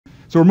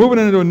So we're moving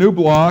into a new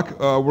block.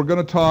 We're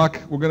going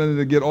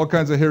to get all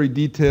kinds of hairy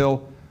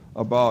detail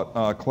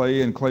about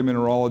clay and clay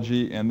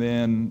mineralogy, and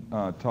then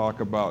talk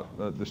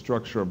about the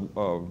structure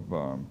of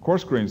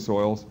coarse grain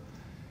soils.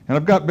 And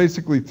I've got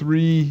basically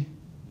three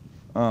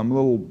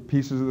little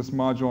pieces of this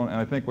module, and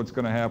I think what's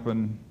going to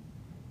happen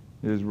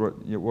is we're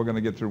going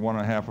to get through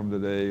 1.5 of them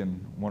today and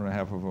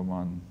 1.5 of them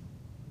on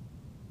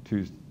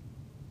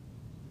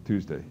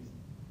Tuesday.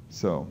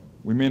 So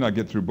we may not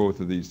get through both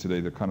of these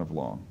today. They're kind of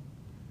long.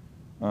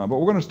 But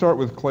we're going to start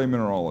with clay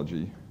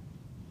mineralogy.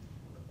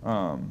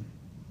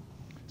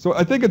 So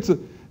I think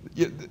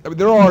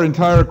there are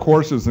entire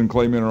courses in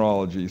clay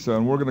mineralogy. So,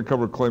 and we're going to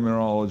cover clay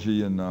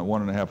mineralogy in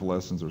 1.5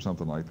 lessons or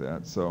something like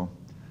that. So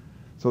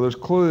there's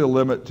clearly a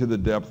limit to the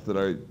depth that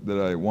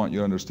I want you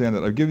to understand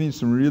that. I've given you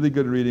some really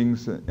good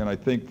readings, and I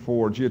think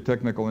for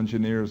geotechnical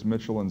engineers,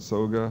 Mitchell and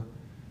Soga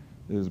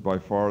is by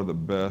far the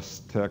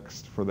best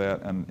text for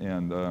that.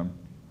 And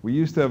we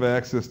used to have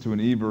access to an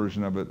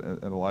e-version of it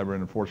at the library,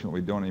 and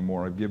unfortunately we don't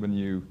anymore. I've given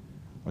you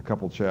a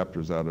couple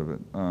chapters out of it.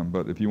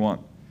 But if you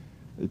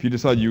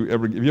decide if you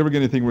ever get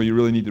anything where you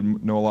really need to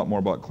know a lot more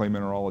about clay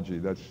mineralogy,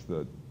 that's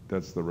the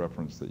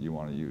reference that you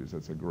want to use.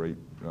 That's a great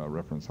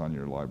reference on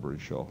your library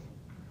shelf.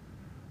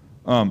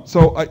 And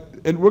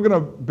we're going to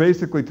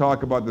basically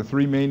talk about the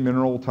three main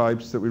mineral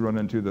types that we run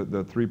into,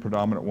 the three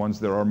predominant ones.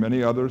 There are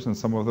many others, and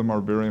some of them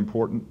are very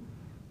important.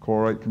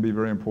 Chlorite can be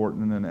very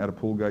important, and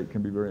attapulgite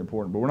can be very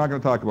important. But we're not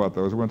going to talk about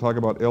those. We're going to talk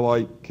about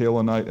illite,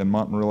 kaolinite, and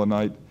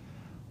montmorillonite,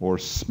 or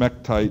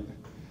smectite,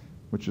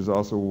 which is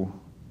also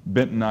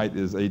bentonite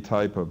is a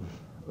type of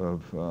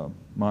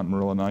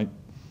montmorillonite.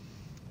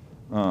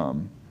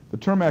 The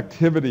term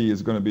activity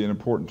is going to be an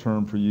important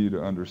term for you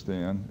to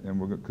understand, and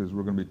because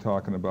we're going to be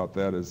talking about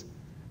that as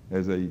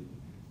a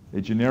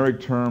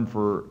generic term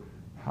for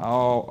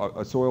how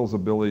a soil's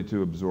ability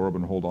to absorb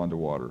and hold on to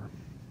water.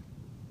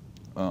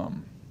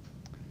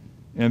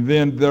 And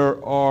then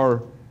there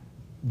are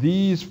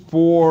these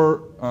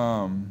four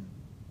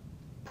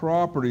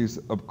properties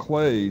of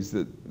clays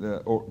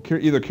or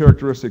either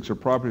characteristics or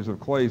properties of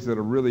clays that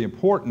are really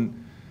important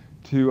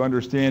to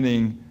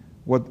understanding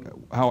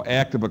how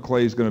active a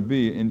clay is going to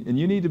be, and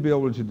you need to be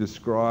able to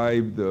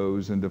describe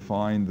those and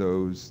define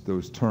those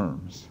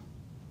terms.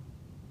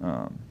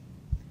 And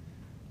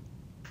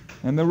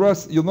the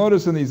rest, you'll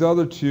notice in these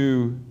other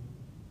two.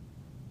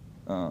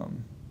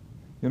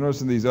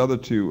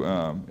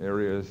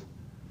 Areas,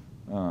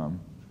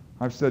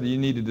 I've said you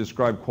need to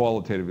describe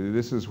qualitatively.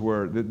 This is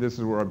where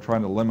I'm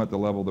trying to limit the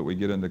level that we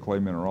get into clay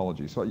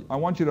mineralogy. So I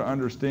want you to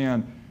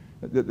understand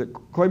that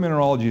clay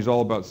mineralogy is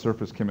all about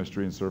surface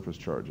chemistry and surface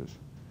charges.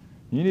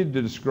 You need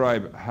to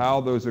describe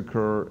how those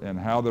occur and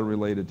how they're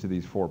related to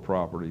these four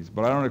properties.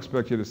 But I don't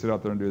expect you to sit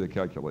out there and do the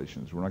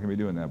calculations. We're not going to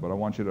be doing that. But I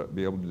want you to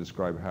be able to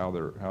describe how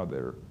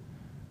they're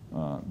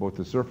both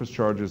the surface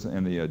charges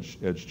and the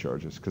edge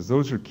charges, because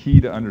those are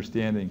key to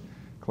understanding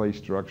clay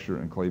structure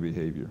and clay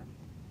behavior.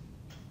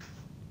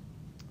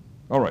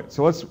 All right,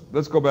 so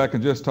let's go back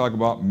and just talk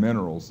about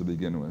minerals to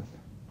begin with.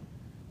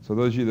 So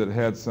those of you that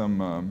had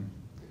some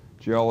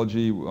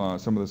geology,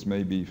 some of this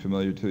may be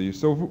familiar to you.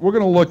 So we're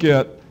going to look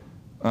at,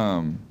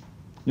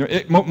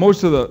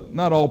 most of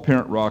not all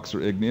parent rocks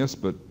are igneous,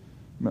 but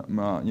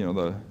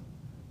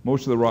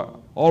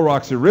all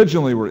rocks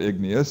originally were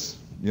igneous,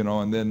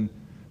 and then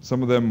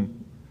some of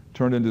them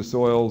turned into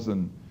soils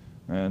and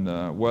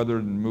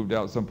weathered and moved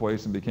out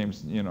someplace and became,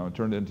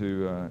 turned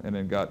into and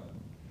then got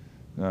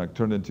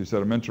turned into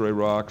sedimentary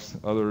rocks.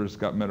 Others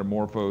got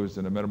metamorphosed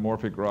into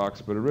metamorphic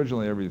rocks, but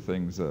originally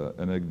everything's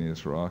an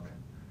igneous rock.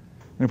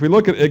 And if we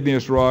look at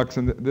igneous rocks,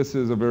 and this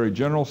is a very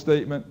general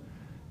statement,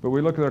 but we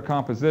look at their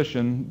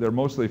composition, they're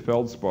mostly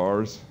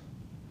feldspars.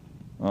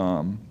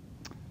 And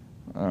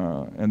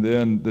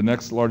then the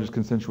next largest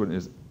constituent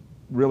is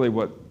really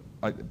what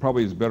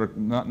probably is better,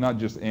 not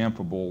just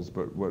amphiboles,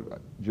 but what I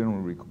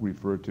generally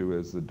refer to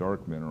as the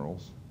dark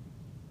minerals.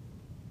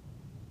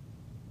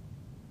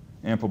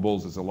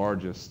 Amphiboles is the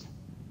largest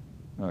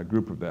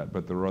group of that,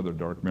 but there are other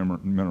dark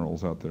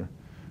minerals out there.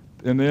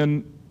 And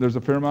then there's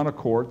a fair amount of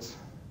quartz,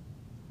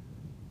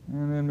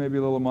 and then maybe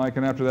a little mica,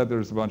 and after that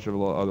there's a bunch of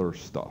other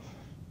stuff.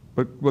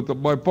 But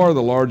by far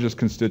the largest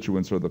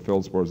constituents are the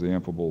feldspars, the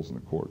amphiboles, and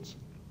the quartz.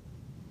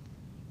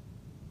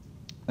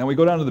 And we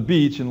go down to the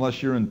beach,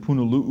 unless you're in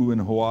Punaluu in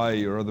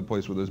Hawaii or other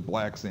place where there's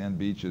black sand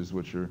beaches,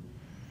 which are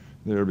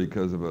there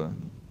because of the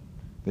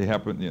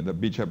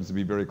beach happens to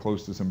be very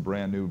close to some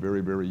brand new,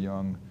 very, very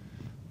young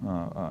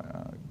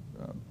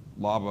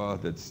lava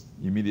that's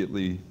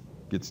immediately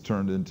gets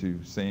turned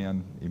into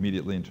sand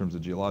immediately in terms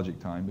of geologic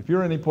time. If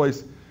you're any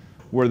place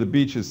where the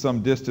beach is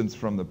some distance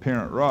from the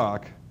parent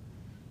rock,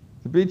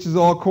 the beach is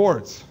all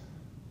quartz,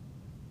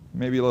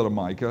 maybe a little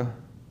mica.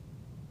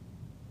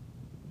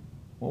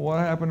 Well, what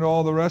happened to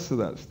all the rest of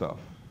that stuff?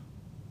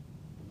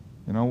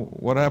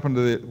 What happened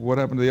to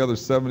the other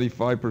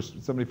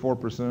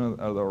 74%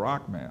 of the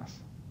rock mass?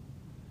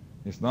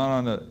 It's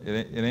not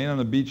it ain't on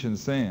the beach and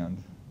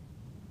sand.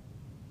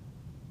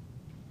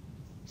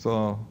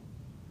 So,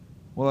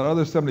 well, that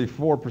other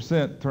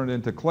 74% turned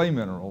into clay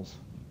minerals.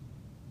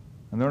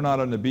 And they're not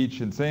on the beach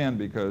in sand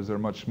because they're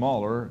much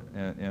smaller,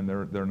 and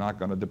they're not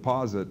going to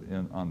deposit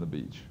on the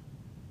beach.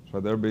 So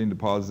they're being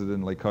deposited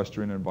in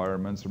lacustrine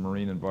environments or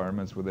marine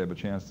environments where they have a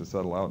chance to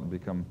settle out and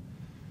become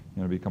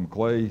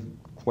clay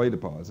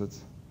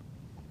deposits.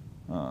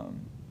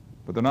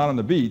 But they're not on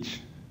the beach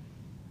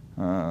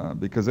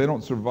because they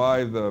don't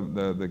survive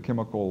the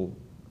chemical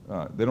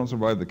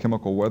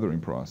weathering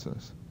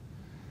process.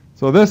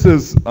 So this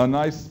is a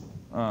nice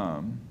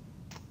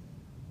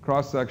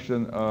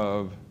cross-section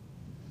of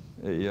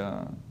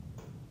a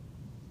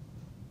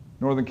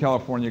Northern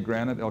California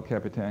granite, El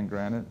Capitan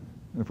granite.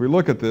 And if we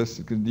look at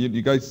this, can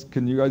you guys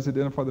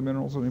identify the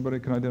minerals? Anybody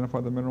can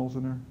identify the minerals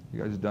in there?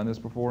 You guys have done this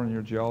before in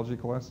your geology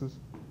classes?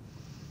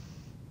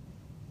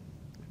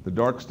 The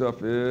dark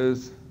stuff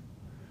is,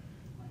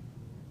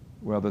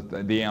 well, the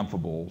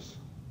amphiboles,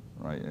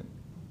 right?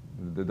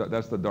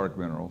 That's the dark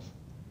minerals.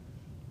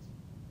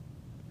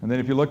 And then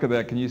if you look at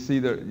that, can you see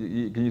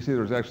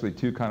there's actually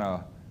two kind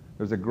of,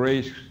 there's a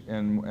grayish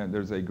and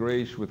there's a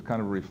grayish with kind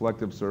of a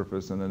reflective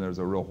surface, and then there's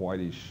a real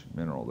whitish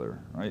mineral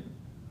there, right?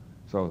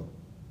 So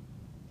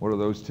what are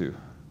those two?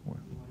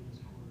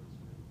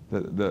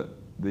 The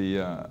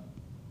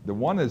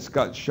one that's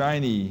got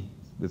shiny,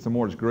 that's the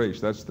more grayish,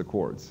 that's the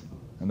quartz.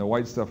 And the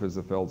white stuff is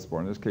the feldspar.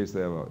 In this case,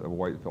 they have a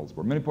white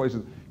feldspar. Many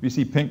places, if you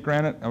see pink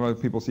granite, a lot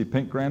of people see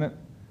pink granite.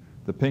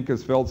 The pink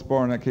is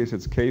feldspar. In that case,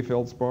 it's K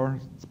feldspar.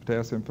 It's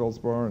potassium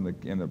feldspar, and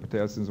the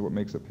potassium is what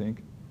makes it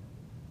pink.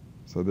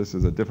 So this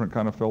is a different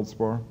kind of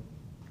feldspar.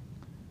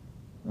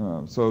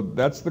 So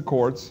that's the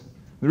quartz.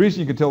 The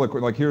reason you can tell,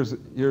 like here's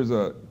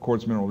a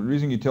quartz mineral. The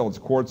reason you tell it's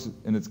quartz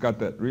and it's got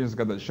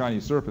that shiny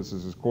surface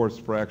is quartz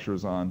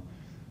fractures on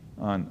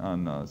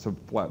some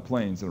flat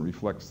planes and it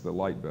reflects the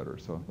light better.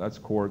 So that's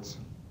quartz.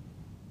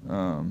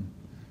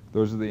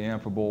 Those are the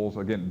amphiboles.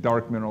 Again,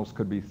 dark minerals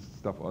could be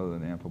stuff other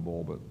than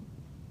amphibole, but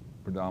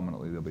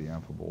predominantly they'll be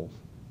amphiboles.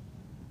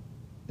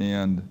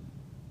 And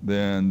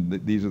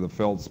then these are the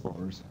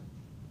feldspars.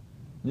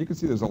 You can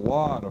see there's a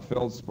lot of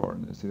feldspar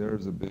in this. See,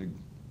 there's a big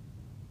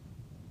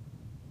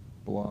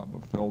blob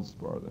of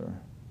feldspar there.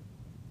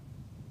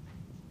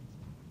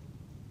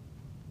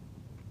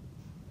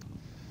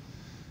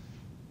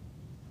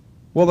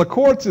 Well, the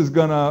quartz is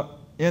going to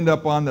end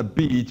up on the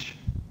beach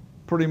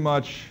pretty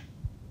much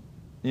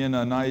in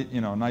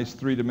nice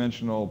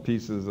three-dimensional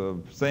pieces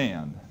of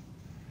sand,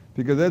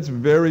 because that's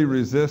very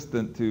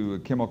resistant to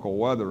chemical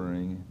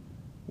weathering,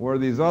 where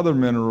these other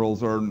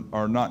minerals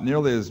are not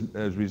nearly as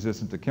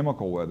resistant to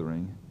chemical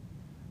weathering.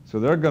 So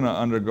they're going to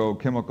undergo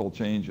chemical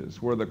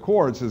changes, where the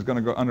quartz is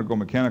going to undergo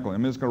mechanical. I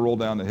mean, it's going to roll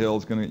down the hill.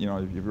 It's going to,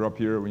 if you're up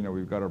here,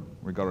 we've got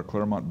our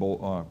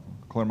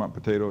Claremont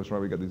potatoes,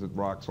 right? We got these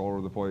rocks all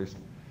over the place,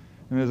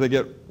 and as they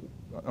get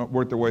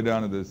work their way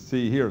down to the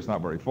sea here, it's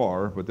not very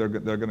far, but they're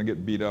going to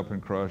get beat up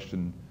and crushed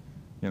and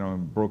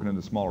and broken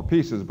into smaller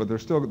pieces. But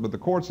the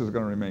quartz is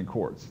going to remain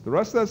quartz. The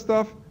rest of that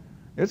stuff,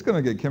 it's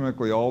going to get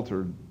chemically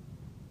altered,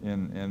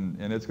 and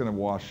it's going to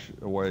wash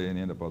away and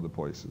end up other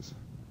places.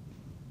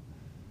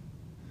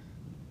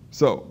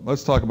 So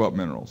let's talk about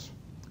minerals.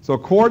 So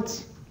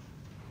quartz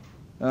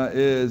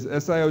is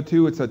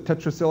SiO2. It's a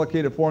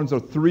tetrasilicated form. It's a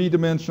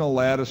three-dimensional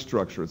lattice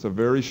structure. It's a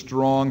very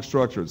strong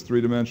structure. It's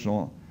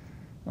three-dimensional.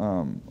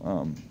 I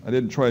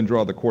didn't try and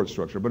draw the quartz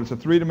structure, but it's a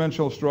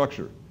three-dimensional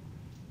structure.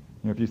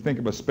 If you think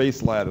of a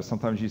space lattice,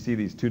 sometimes you see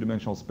these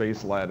two-dimensional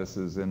space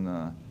lattices in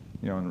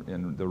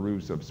the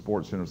roofs of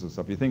sports centers and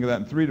stuff. You think of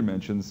that in 3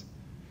 dimensions.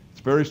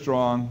 It's very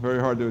strong, very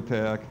hard to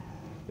attack.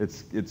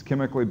 It's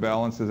chemically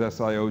balanced as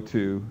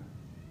SiO2.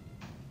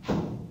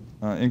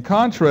 In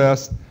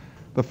contrast,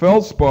 the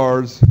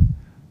feldspars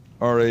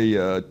are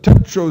a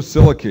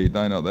tetrasilicate.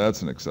 I know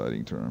that's an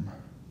exciting term,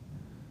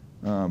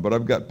 but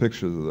I've got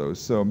pictures of those.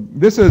 So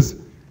this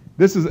is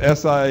this is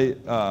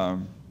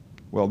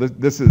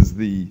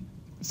the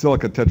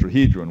silica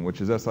tetrahedron, which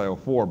is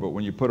SiO4. But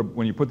when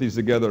you put these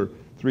together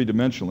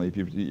three-dimensionally,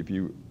 if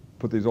you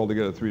put these all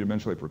together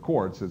three-dimensionally for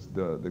quartz,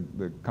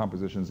 the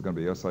composition is going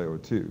to be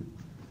SiO2.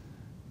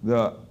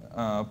 The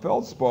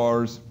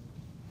feldspars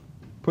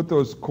put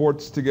those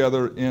quartz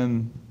together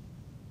in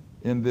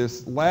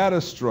this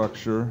lattice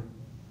structure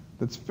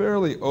that's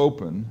fairly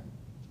open.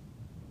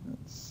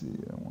 Let's see,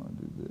 I want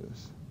to do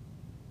this.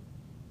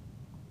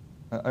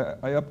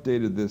 I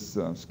updated this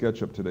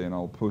SketchUp today, and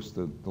I'll post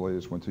the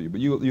latest one to you. But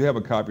you have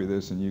a copy of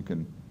this, and you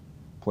can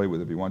play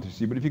with it if you want to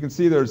see. But if you can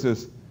see, there's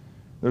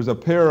a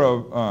pair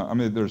of,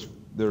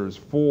 there's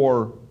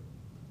 4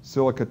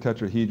 silica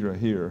tetrahedra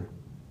here,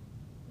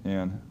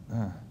 and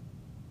I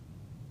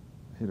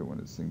hate it when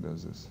this thing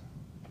does this.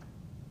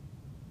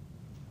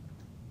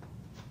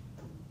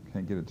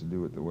 Can't get it to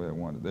do it the way I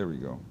want it. There we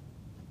go.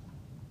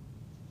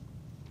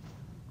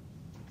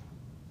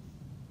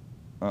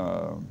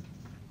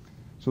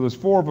 So there's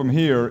 4 of them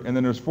here, and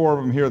then there's 4 of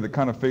them here that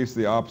kind of face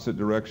the opposite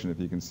direction, if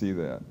you can see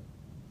that.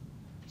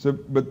 So,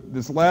 but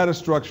this lattice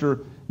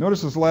structure,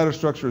 notice this lattice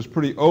structure is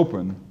pretty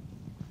open.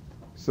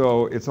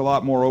 So it's a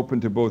lot more open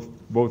to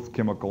both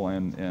chemical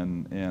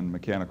and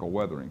mechanical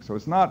weathering. So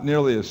it's not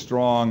nearly as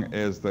strong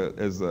as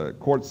the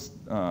quartz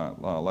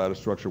lattice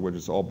structure, which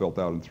is all built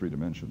out in 3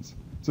 dimensions.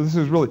 So this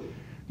is really,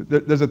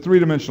 there's a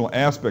 3-dimensional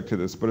aspect to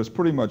this, but it's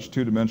pretty much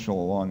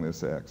 2-dimensional along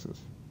this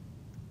axis.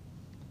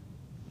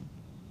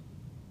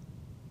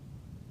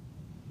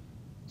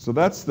 So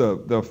that's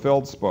the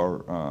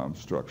feldspar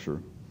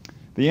structure.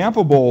 The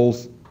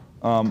amphiboles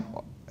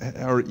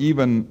are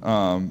even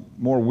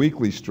more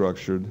weakly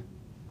structured.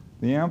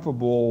 The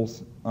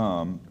amphiboles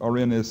are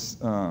in this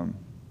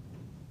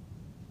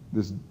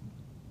this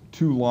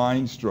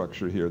 2-line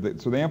structure here.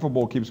 So the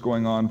amphibole keeps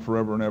going on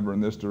forever and ever in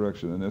this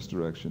direction and this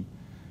direction.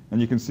 And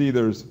you can see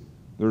there's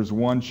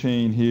one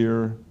chain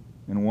here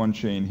and one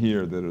chain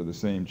here that are the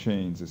same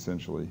chains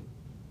essentially.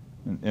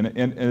 And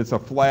it's a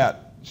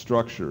flat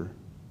structure.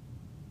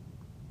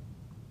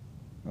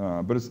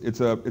 But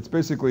it's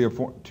basically a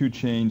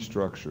 2-chain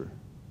structure.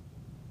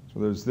 So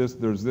there's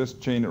this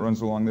chain that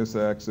runs along this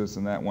axis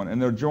and that one,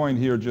 and they're joined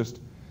here just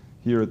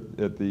here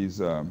at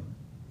these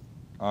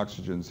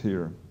oxygens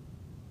here.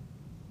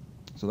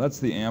 So that's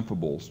the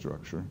amphibole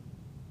structure.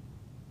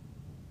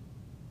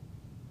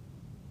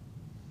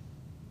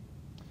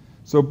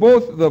 So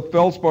both the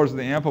feldspars and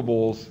the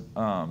amphiboles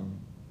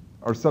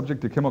are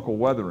subject to chemical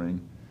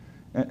weathering.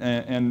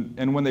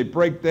 And when they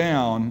break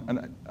down,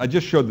 and I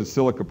just showed the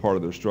silica part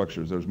of their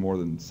structures. There's more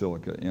than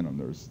silica in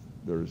them.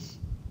 There's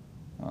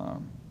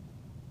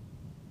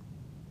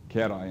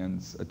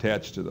cations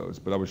attached to those,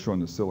 but I was showing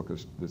the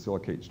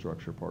silicate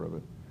structure part of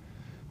it.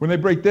 When they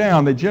break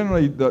down,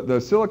 the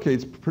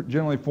silicates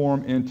generally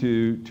form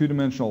into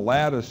 2-dimensional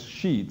lattice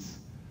sheets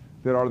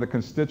that are the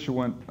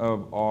constituent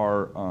of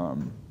our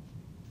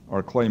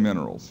clay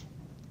minerals.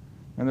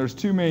 And there's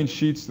 2 main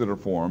sheets that are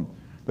formed.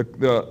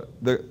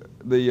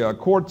 The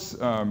quartz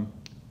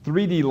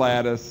 3D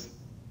lattice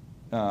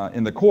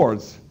in the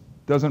quartz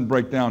doesn't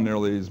break down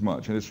nearly as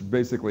much, and it's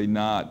basically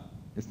not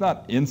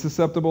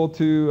insusceptible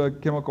to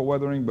chemical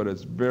weathering, but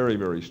it's very,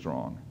 very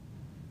strong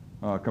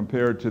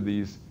compared to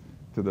the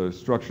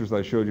structures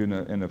I showed you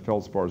in the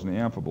feldspars and the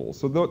amphiboles.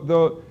 So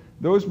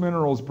those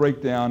minerals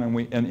break down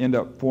and end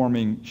up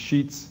forming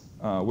sheets,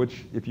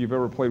 which if you've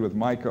ever played with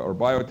mica or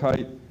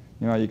biotite,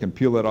 you can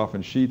peel that off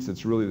in sheets.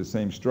 It's really the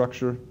same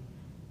structure.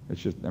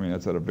 It's just,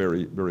 that's at a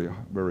very, very,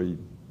 very,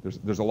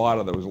 there's a lot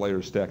of those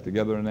layers stacked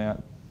together in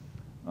that.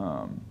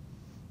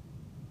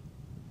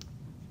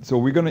 So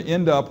we're going to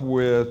end up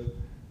with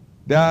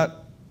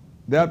that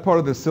part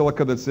of the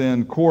silica that's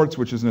in quartz,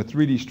 which is in a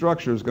 3D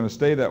structure, is going to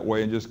stay that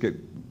way and just get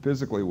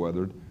physically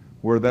weathered,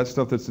 where that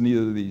stuff that's in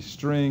either these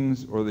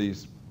strings or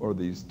these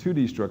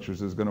 2D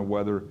structures is going to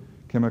weather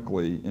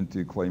chemically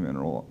into clay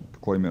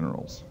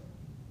minerals.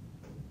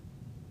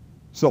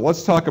 So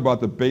let's talk about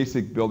the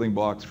basic building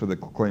blocks for the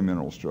clay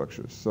mineral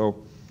structures.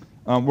 So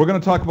we're going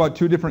to talk about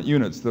 2 different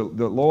units. The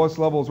lowest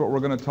level is what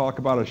we're going to talk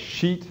about, a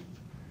sheet.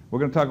 We're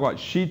going to talk about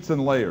sheets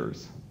and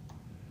layers.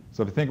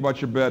 So if you think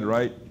about your bed,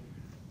 right?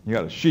 You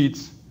got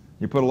sheets.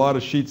 You put a lot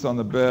of sheets on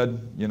the bed.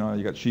 You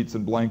got sheets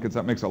and blankets.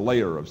 That makes a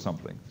layer of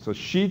something. So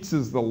sheets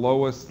is the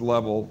lowest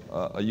level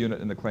a unit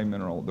in the clay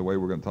mineral, the way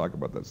we're going to talk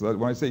about that. So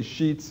when I say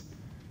sheets,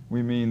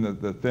 we mean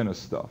the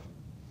thinnest stuff.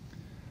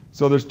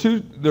 So there's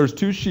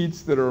two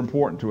sheets that are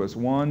important to us.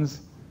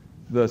 One's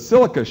the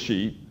silica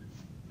sheet,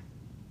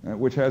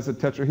 which has a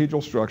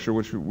tetrahedral structure,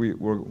 which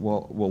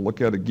we'll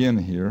look at again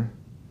here.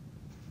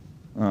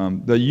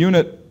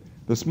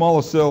 The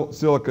smallest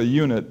silica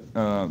unit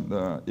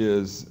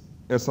is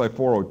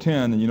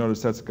Si4O10, and you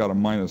notice that's got a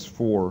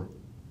 -4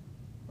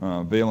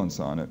 valence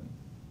on it.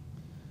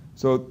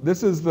 So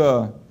this is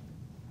the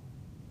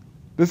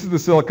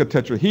silica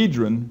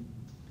tetrahedron,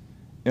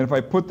 and if I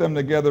put them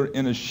together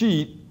in a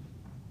sheet,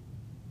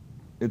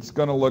 it's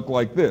going to look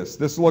like this.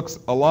 This looks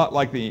a lot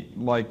like the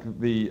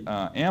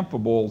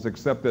amphiboles,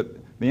 except that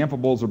the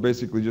amphiboles are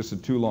basically just the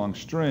 2 long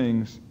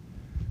strings.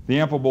 The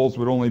amphiboles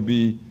would only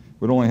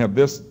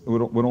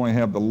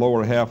have the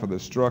lower half of the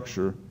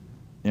structure,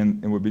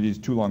 and would be these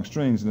 2 long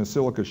strings, and the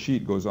silica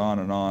sheet goes on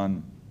and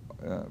on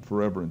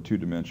forever in 2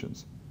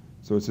 dimensions.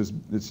 So it's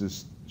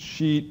this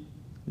sheet.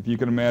 If you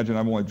can imagine,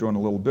 I've only drawn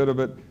a little bit of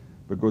it,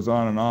 but it goes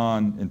on and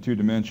on in 2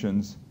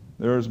 dimensions.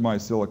 There's my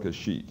silica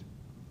sheet.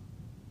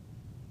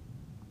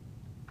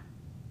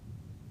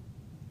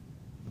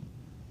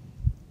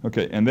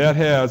 Okay, and that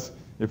has,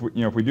 if we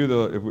do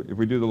the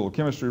little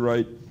chemistry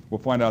right, we'll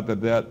find out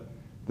that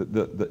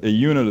a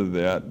unit of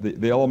that,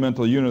 the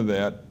elemental unit of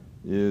that,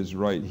 is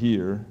right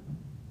here.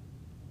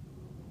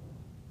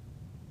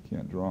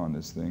 Can't draw on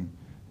this thing.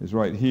 Is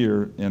right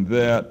here, and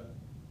that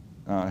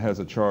has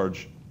a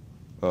charge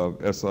of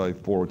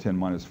Si4O10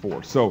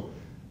 -4. So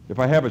if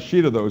I have a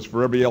sheet of those,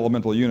 for every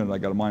elemental unit, I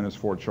got a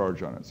 -4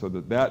 charge on it. So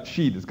that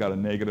sheet has got a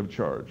negative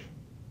charge,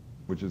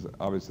 which is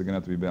obviously going to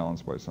have to be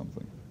balanced by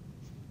something.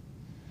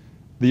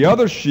 The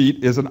other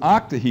sheet is an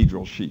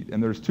octahedral sheet,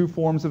 and there's 2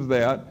 forms of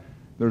that.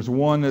 There's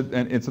one,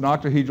 and it's an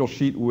octahedral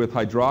sheet with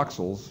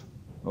hydroxyls,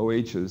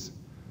 OHs,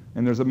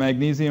 and there's a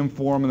magnesium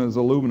form and there's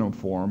an aluminum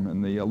form,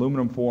 and the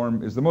aluminum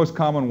form is the most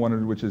common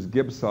one, which is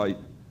gibbsite,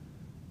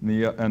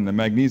 And the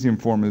magnesium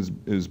form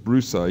is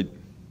brucite.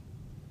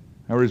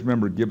 I always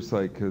remember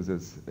gibbsite because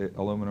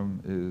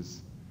aluminum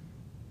is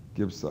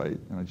gibbsite,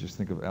 and I just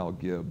think of Al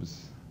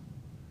Gibbs,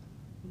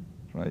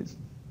 right?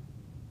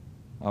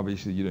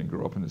 Obviously, you didn't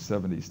grow up in the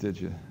 70s, did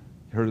you? You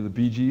heard of the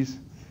Bee Gees?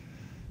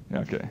 Yeah,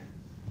 okay.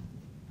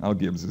 Al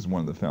Gibbs is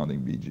one of the founding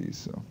Bee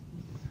Gees.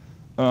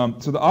 So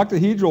the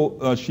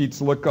octahedral sheet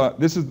silica,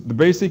 this is the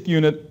basic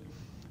unit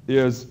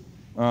is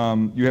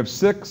you have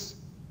 6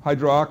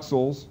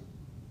 hydroxyls,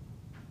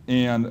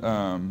 and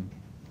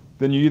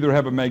then you either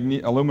have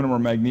aluminum or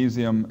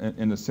magnesium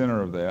in the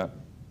center of that.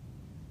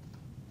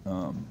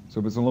 So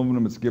if it's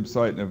aluminum, it's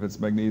gibbsite, and if it's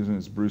magnesium,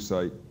 it's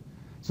brucite.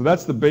 So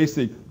that's the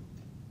basic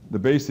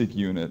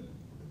unit.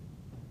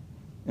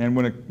 And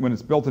when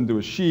it's built into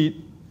a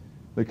sheet,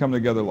 they come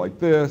together like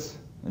this,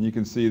 and you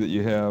can see that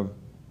you have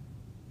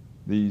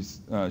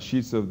these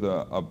sheets of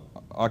the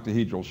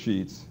octahedral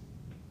sheets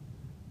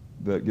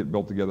that get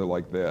built together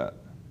like that.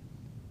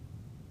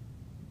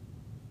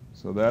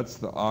 So that's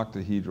the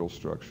octahedral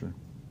structure.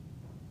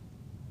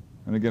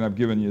 And again, I've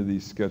given you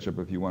these SketchUp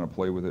if you want to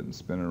play with it and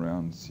spin it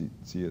around and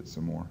see it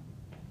some more.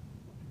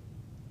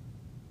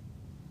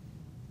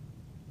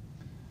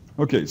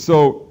 Okay,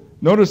 so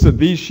notice that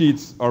these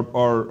sheets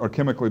are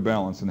chemically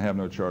balanced and have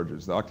no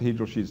charges. The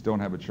octahedral sheets don't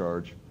have a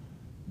charge,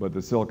 but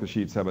the silica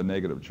sheets have a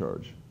negative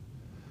charge.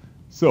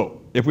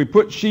 So if we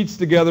put sheets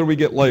together, we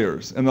get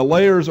layers. And the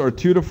layers are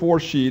 2 to 4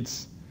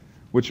 sheets,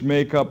 which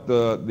make up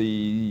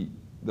the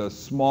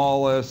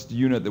smallest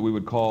unit that we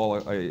would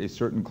call a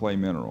certain clay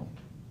mineral.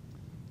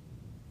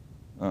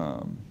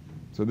 So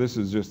this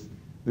is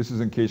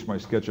in case my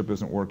SketchUp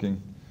isn't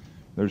working.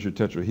 There's your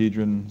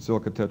tetrahedron,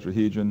 silica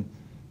tetrahedron.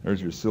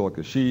 There's your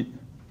silica sheet.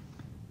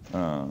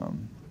 Well,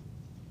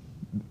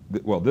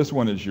 this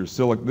one is your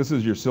silica. This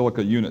is your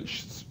silica unit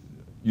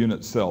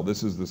cell.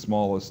 This is the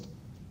smallest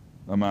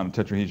amount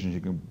of tetrahedrons you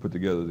can put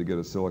together to get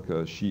a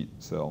silica sheet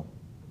cell.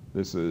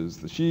 This is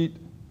the sheet.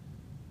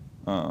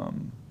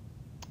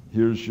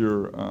 Here's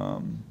your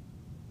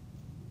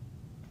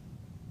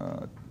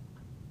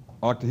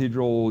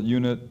octahedral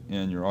unit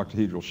and your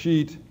octahedral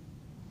sheet.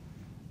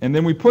 And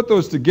then we put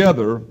those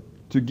together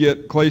to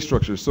get clay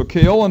structures. So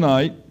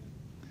kaolinite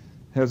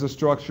has a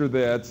structure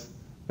that's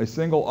a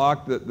single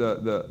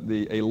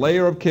a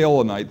layer of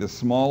kaolinite, the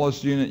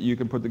smallest unit you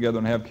can put together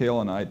and have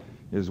kaolinite,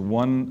 is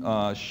one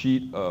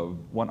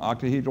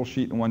octahedral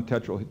sheet and one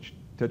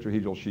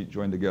tetrahedral sheet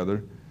joined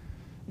together.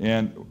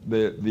 And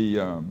the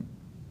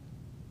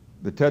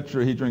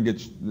tetrahedron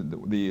gets,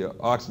 the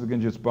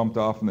oxygen gets bumped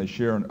off, and they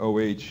share an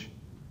OH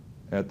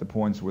at the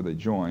points where they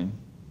join.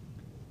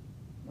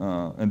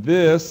 And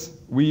this,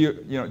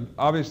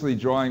 obviously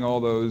drawing all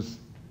those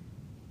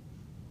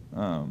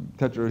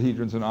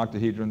tetrahedrons and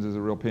octahedrons is a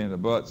real pain in the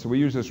butt. So we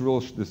use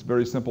this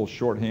very simple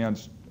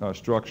shorthand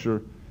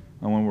structure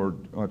when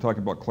we're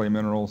talking about clay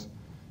minerals.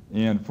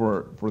 And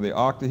for the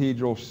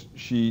octahedral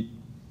sheet,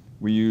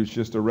 we use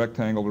just a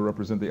rectangle to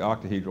represent the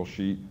octahedral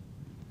sheet.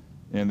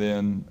 And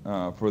then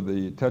for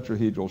the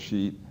tetrahedral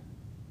sheet,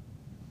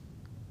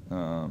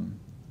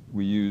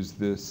 we use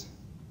this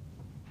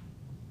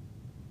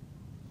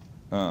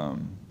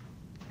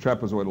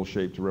trapezoidal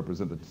shape to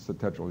represent the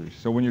tetrahedral sheet.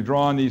 So when you're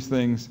drawing these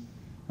things,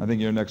 I think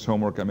in your next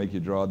homework I make you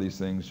draw these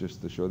things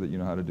just to show that you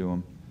know how to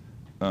do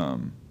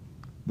them.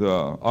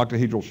 The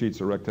octahedral sheet's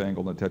a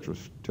rectangle, and the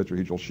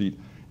tetrahedral sheet,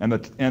 and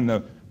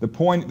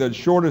the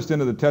shortest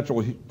end of the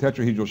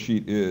tetrahedral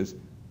sheet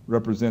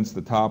represents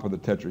the top of the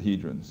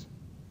tetrahedrons.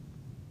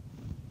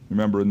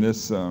 Remember, in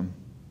this,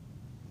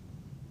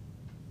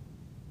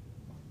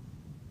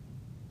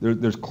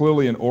 there's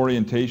clearly an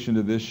orientation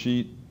to this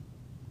sheet,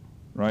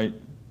 right?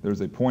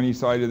 There's a pointy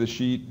side of the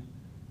sheet,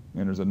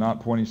 and there's a not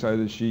pointy side of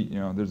the sheet.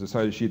 There's a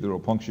side of the sheet that will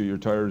puncture your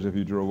tires if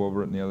you drove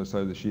over it, and the other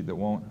side of the sheet that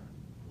won't.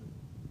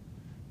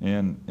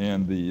 And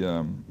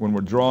when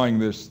we're drawing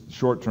this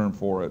short term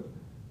for it,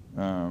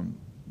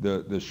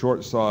 the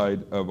short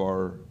side of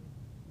our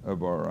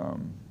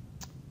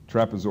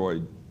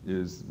trapezoid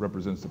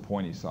represents the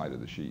pointy side of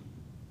the sheet.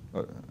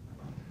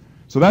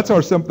 So that's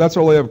our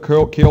layer of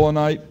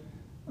kaolinite.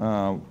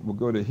 We'll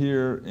go to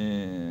here,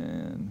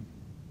 and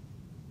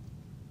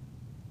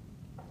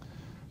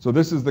so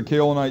this is the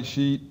kaolinite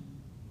sheet,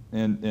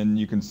 and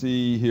you can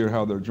see here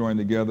how they're joined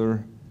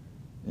together.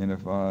 And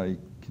if I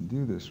can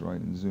do this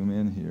right and zoom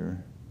in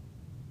here,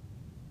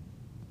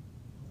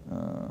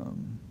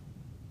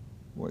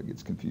 boy, it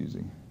gets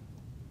confusing.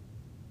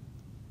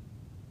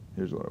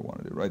 Here's what I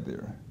want to do right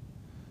there.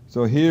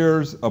 So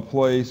here's a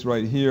place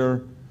right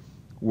here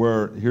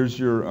where here's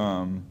your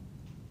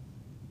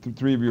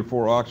 3 of your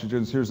 4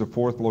 oxygens. Here's a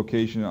 4th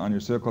location on your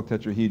silica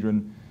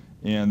tetrahedron,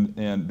 and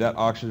that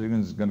oxygen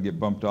is going to get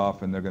bumped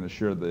off, and they're going to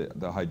share the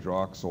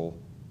hydroxyl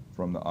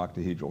from the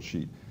octahedral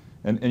sheet.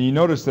 And you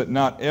notice that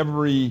not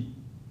every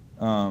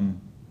top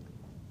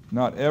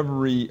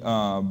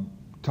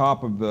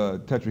of the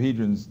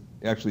tetrahedron's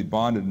actually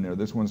bonded in there.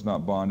 This one's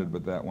not bonded,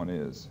 but that one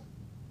is.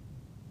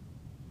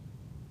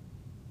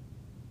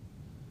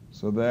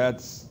 So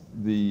that's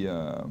the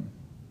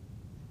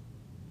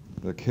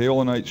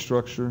kaolinite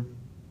structure.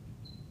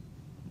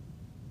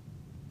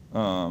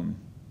 the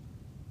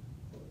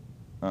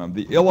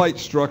illite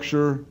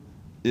structure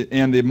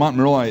and the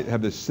montmorillonite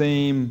have the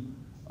same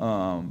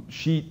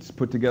sheets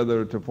put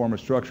together to form a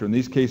structure. In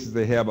these cases,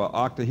 they have a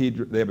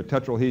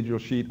tetrahedral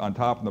sheet on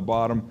top and the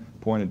bottom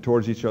pointed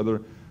towards each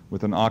other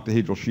with an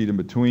octahedral sheet in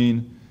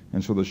between.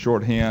 And so the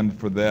shorthand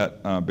for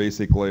that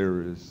basic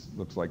layer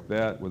looks like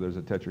that, where there's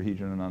a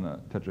tetrahedron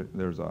on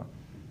there's a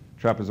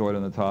trapezoid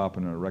on the top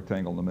and a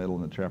rectangle in the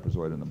middle and a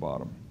trapezoid in the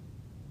bottom.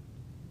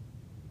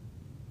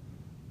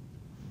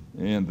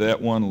 And that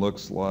one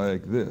looks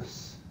like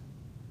this.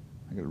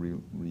 I got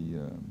to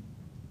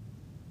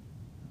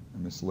I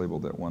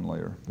mislabeled that one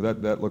layer.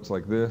 But that looks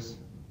like this.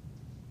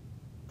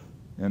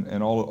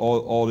 And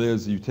all it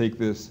is, you take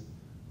this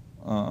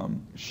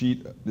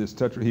sheet, this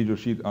tetrahedral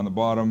sheet on the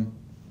bottom,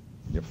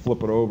 you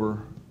flip it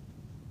over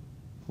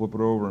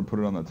and put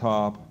it on the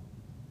top,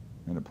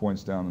 and it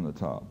points down on the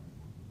top.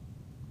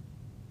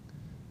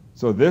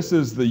 So this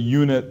is the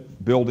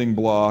unit building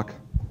block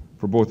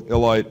for both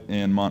illite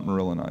and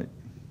montmorillonite.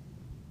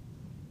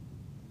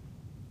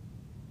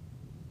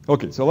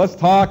 Okay, so let's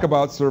talk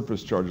about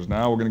surface charges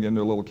now. We're going to get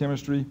into a little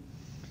chemistry.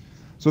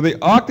 So the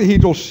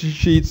octahedral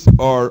sheets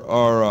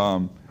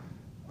are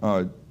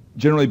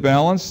generally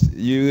balanced.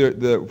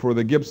 For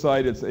the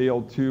gibbsite, it's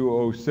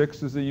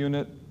Al2O6 is a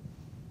unit,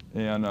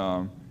 and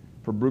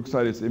for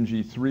bruxite, it's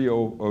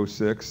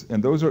Mg3O6,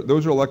 and those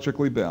are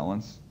electrically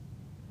balanced.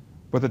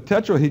 But the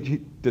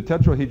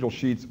tetrahedral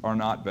sheets are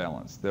not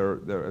balanced.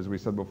 They're as we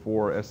said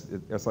before,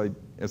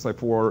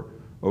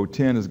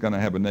 Si4O10 is going to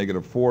have a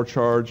 -4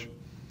 charge.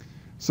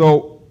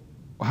 So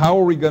how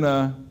are we going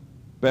to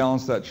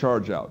balance that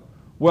charge out?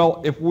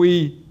 Well, if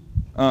we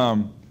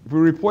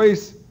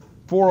replace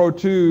 4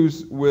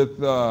 O2s with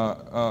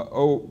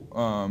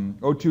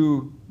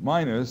O2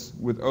 minus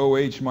with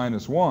OH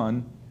minus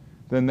 1,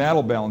 then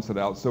that'll balance it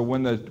out. So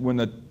when the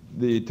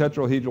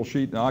tetrahedral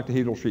sheet and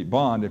octahedral sheet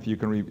bond, if you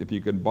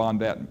can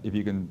bond that, if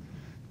you can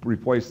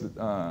replace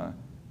 4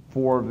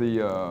 of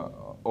the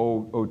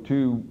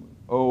O2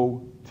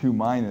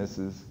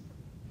 minuses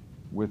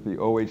with the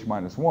OH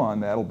minus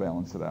 1, that'll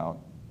balance it out.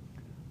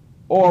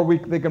 Or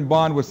they can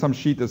bond with some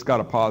sheet that's got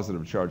a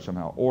positive charge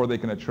somehow, or they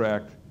can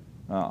attract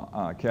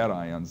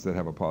cations that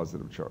have a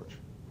positive charge.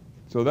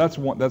 So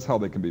that's how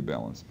they can be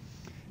balanced.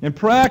 In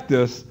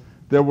practice,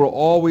 there will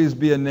always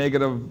be a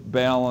negative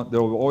balance.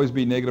 There will always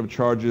be negative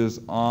charges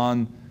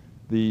on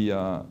the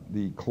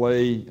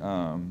clay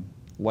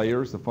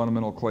layers, the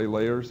fundamental clay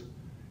layers,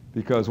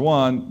 because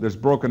one, there's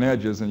broken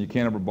edges and you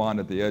can't ever bond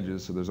at the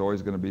edges, so there's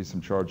always going to be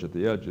some charge at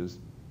the edges.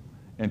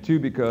 And two,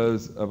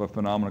 because of a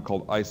phenomenon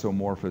called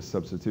isomorphous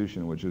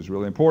substitution, which is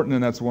really important,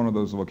 and that's one of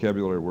those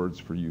vocabulary words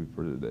for you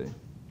for today.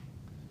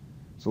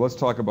 So let's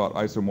talk about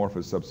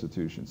isomorphous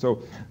substitution.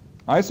 So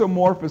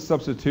isomorphous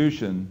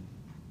substitution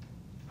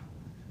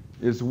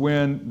is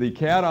when the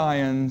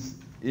cations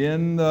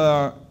in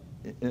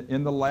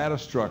the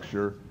lattice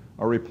structure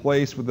are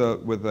replaced with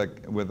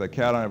a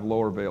cation of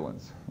lower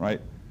valence, right?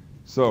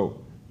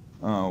 So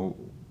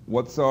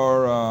what's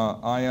our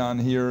ion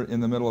here in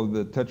the middle of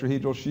the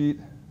tetrahedral sheet?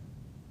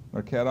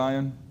 Our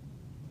cation?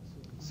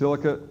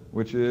 Silicate,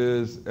 which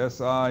is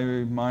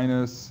Si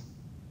minus,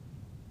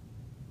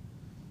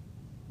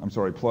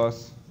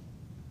 plus,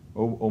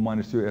 O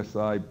minus 2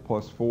 Si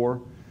plus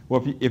 4.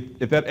 Well,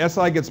 if that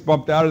Si gets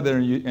bumped out of there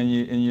and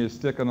you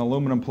stick an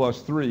aluminum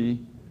plus 3,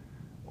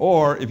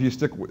 or if you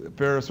stick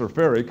ferrous or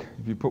ferric,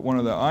 if you put one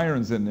of the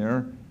irons in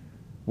there,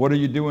 what are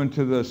you doing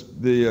to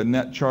the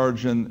net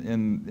charge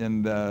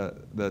in the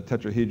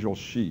tetrahedral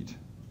sheet?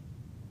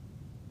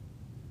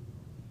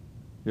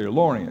 You're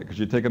lowering it because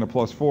you're taking a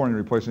plus 4 and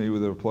you're replacing it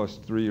with a plus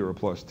 3 or a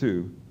plus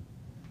 2.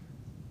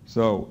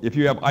 So if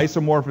you have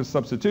isomorphous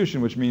substitution,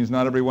 which means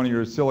not every one of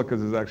your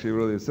silicas is actually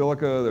really a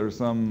silica, there's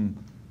some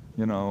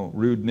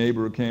rude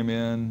neighbor who came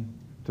in,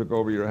 took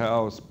over your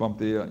house,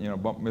 bumped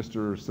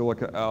Mr.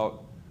 Silica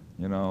out.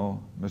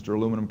 Mr.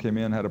 Aluminum came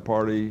in, had a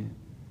party.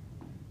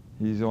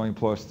 He's only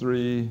plus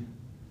 3,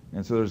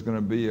 and so there's going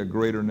to be a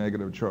greater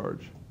negative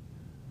charge.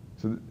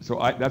 So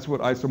that's what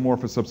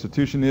isomorphous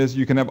substitution is.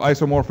 You can have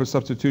isomorphous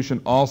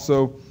substitution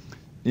also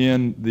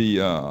in the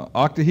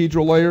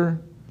octahedral layer.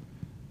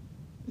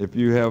 If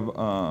you have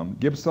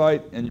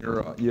gibbsite and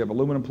you have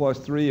aluminum plus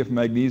 3, if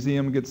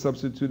magnesium gets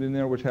substituted in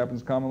there, which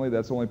happens commonly,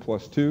 that's only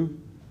plus 2.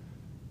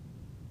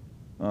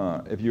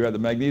 If you had the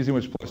magnesium,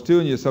 which is plus 2,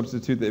 and you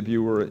substitute that, if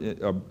you were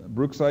a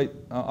bruxite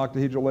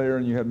octahedral layer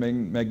and you had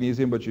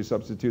magnesium, but you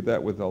substitute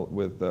that with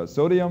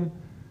sodium,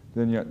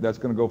 then that's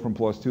going to go from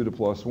plus 2 to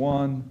plus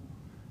 1.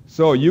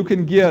 So you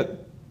can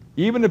get,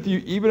 even if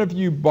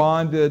you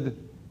bonded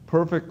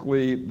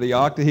perfectly the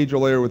octahedral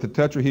layer with the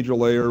tetrahedral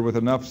layer with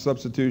enough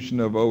substitution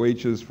of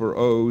OHs for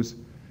Os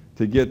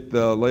to get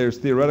the layers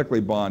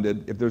theoretically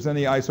bonded, if there's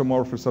any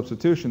isomorphous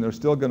substitution, there's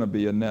still going to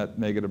be a net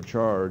negative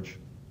charge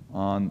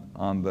on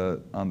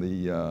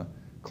the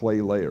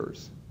clay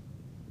layers.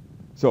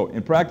 So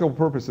in practical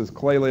purposes,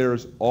 clay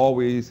layers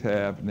always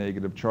have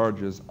negative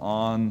charges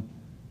on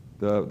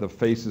the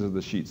faces of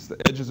the sheets. The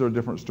edges are a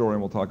different story,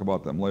 and we'll talk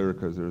about them later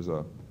because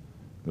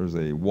there's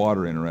a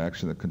water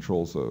interaction that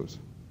controls those.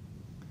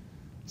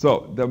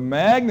 So the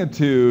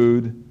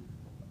magnitude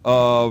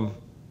of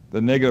the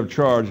negative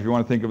charge, if you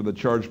want to think of the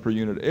charge per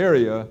unit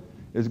area,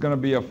 is going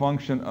to be a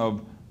function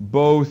of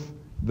both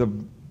the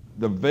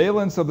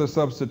valence of the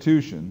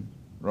substitution,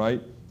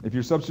 right? If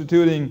you're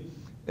substituting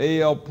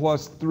Al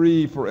plus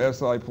 3 for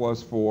Si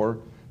plus 4,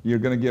 you're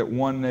going to get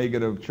one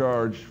negative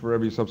charge for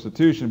every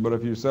substitution. But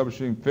if you're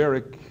substituting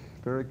ferric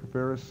or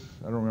ferrous,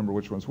 I don't remember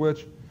which one's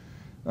which,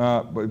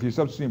 but if you're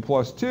substituting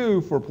plus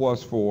 2 for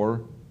plus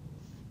 4,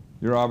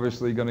 you're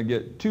obviously going to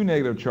get two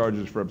negative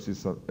charges for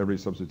every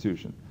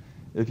substitution.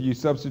 If you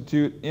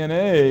substitute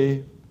Na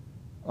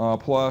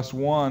plus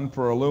 1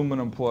 for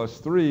aluminum plus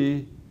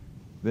 3,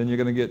 then you're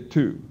going to get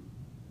 2.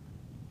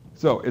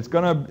 So it's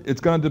going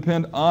to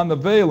depend on the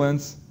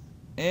valence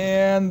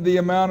and the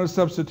amount of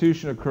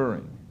substitution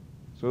occurring.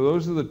 So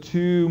those are the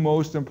two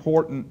most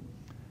important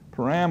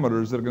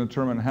parameters that are going to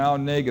determine how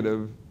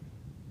negative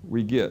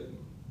we get.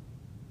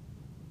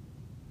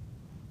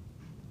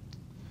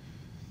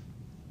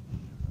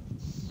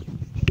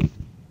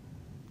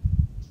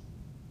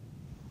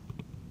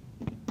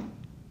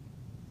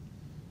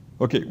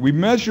 Okay, we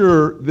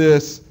measure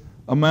this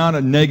amount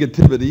of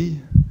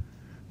negativity,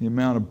 the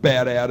amount of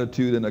bad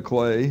attitude in the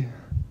clay,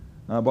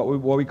 but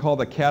what we call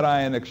the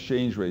cation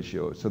exchange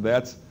ratio. So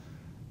that's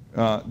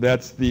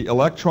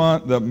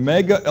the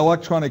mega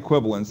electron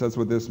equivalence. That's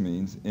what this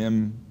means.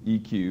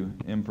 MEQ,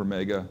 M for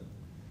mega,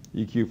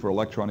 EQ for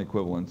electron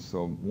equivalence.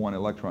 So 1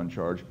 electron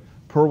charge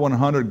per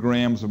 100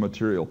 grams of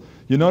material.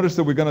 You notice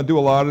that we're going to do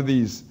a lot of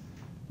these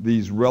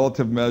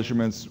relative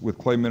measurements with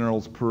clay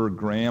minerals per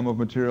gram of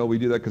material. We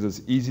do that because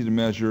it's easy to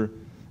measure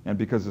and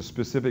because the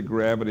specific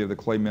gravity of the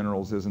clay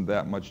minerals isn't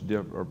that much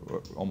or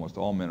almost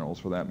all minerals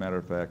for that matter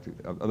of fact,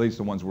 at least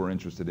the ones we're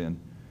interested in,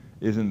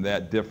 isn't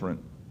that different.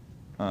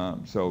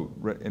 And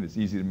it's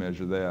easy to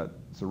measure that.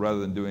 So rather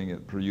than doing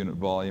it per unit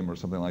volume or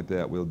something like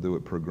that, we'll do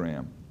it per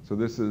gram. So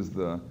this is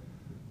the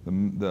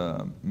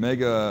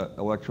mega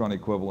electron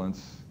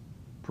equivalence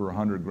per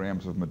 100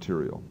 grams of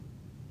material.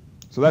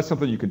 So that's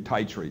something you can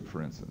titrate,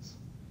 for instance.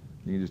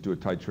 You can just do a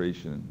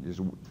titration. You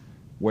just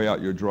weigh out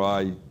your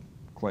dry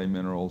clay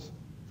minerals,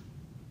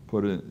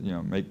 put it in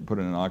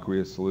an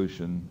aqueous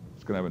solution.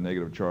 It's going to have a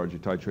negative charge. You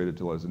titrate it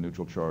till it has a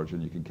neutral charge,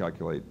 and you can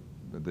calculate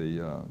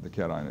the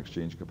cation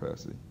exchange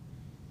capacity.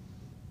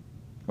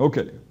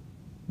 Okay,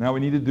 now we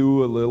need to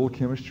do a little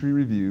chemistry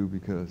review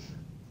because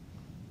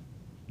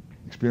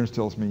experience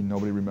tells me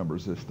nobody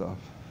remembers this stuff.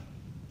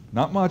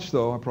 Not much,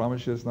 though. I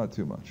promise you, it's not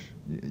too much.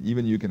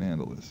 Even you can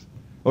handle this.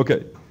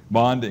 Okay,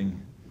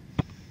 bonding.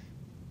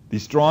 The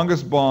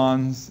strongest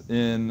bonds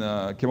in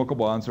chemical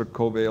bonds are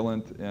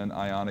covalent and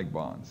ionic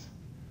bonds.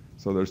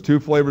 So there's two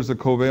flavors of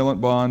covalent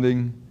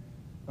bonding.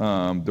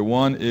 The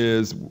one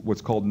is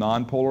what's called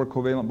nonpolar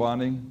covalent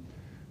bonding.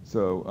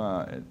 So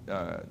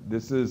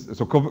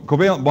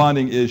covalent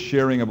bonding is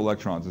sharing of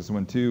electrons. It's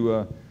when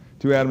two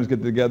atoms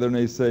get together and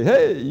they say,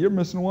 hey, you're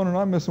missing one and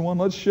I'm missing one,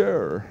 let's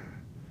share.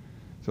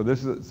 So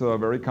this is a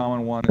very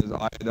common one is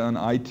iodine.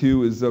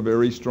 I2 is a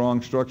very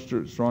strong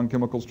structure, strong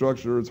chemical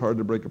structure. It's hard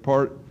to break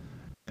apart.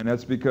 And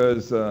that's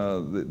because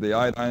the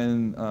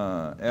iodine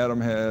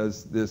atom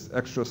has this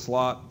extra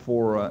slot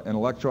for an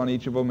electron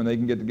each of them, and they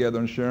can get together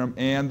and share them.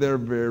 And they're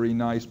very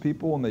nice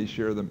people, and they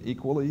share them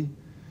equally.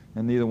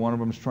 And neither one of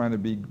them is trying to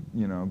be,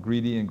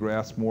 greedy and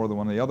grasp more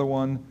than the other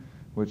one.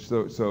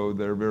 So it's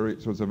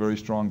a very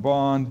strong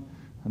bond.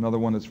 Another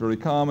one that's very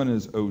common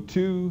is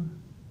O2.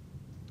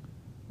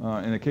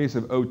 In the case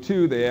of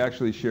O2, they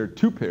actually share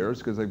two pairs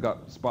because they've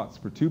got spots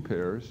for two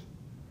pairs.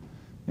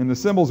 And the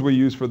symbols we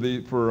use for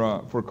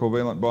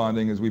covalent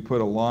bonding is we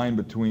put a line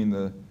between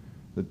the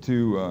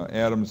two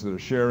atoms that are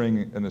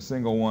sharing, and a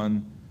single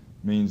one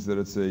means that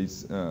it's a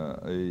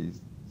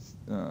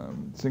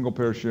single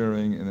pair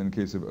sharing, and in the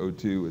case of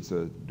O2, it's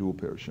a dual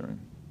pair sharing.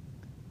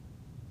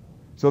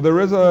 So there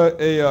is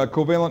a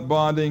covalent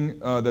bonding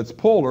that's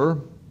polar,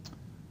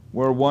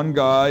 where one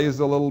guy is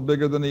a little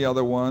bigger than the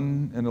other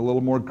one and a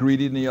little more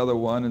greedy than the other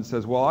one and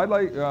says, well,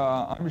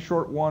 I'm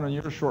short one and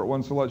you're short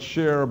one, so let's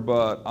share,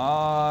 but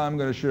I'm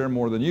going to share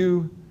more than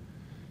you.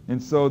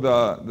 And so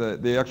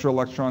the extra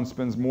electron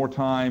spends more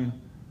time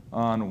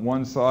on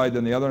one side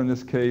than the other. In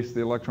this case,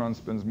 the electron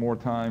spends more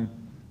time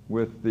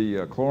with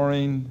the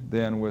chlorine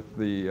than with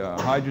the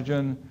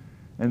hydrogen.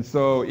 And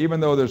so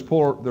even though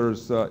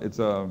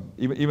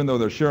even though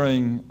they're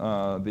sharing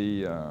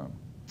the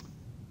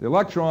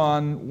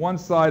electron, one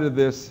side of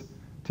this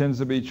tends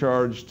to be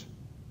charged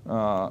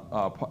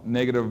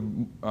negative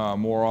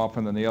more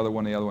often than the other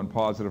one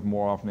positive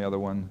more often than the other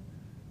one.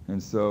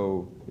 And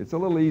so it's a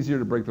little easier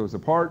to break those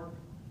apart.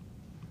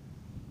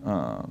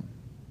 The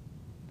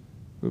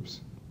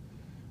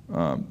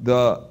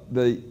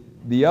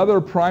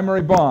other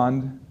primary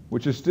bond,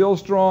 which is still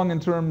strong in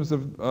terms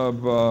of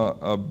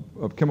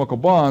chemical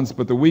bonds,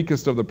 but the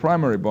weakest of the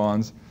primary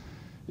bonds,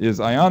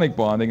 is ionic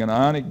bonding. And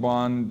ionic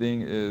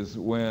bonding is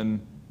when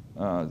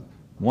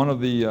one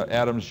of the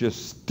atoms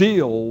just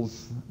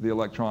steals the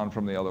electron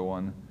from the other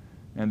one,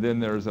 and then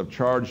there's a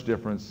charge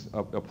difference,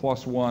 a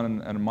 +1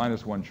 and a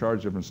 -1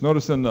 charge difference.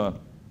 Notice in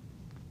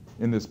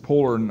in this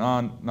polar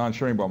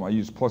non-sharing bond, I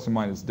use plus and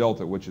minus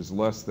delta, which is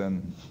less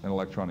than an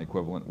electron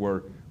equivalent,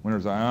 where when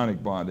there's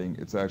ionic bonding,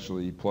 it's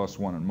actually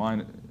 +1 and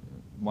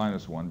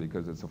minus 1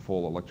 because it's a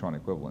full electron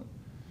equivalent.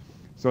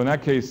 So in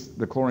that case,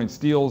 the chlorine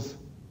steals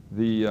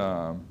the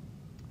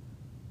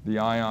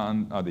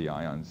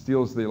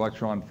steals the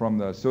electron from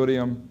the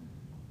sodium,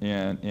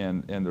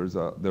 and there's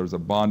a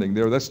bonding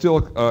there. That's still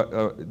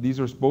these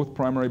are both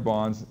primary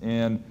bonds,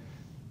 and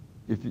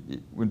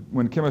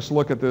when chemists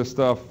look at this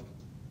stuff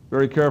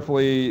very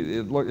carefully,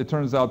 it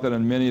turns out that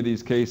in many of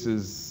these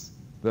cases,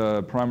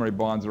 the primary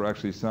bonds are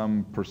actually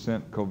some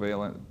percent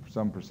covalent,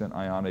 some percent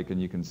ionic,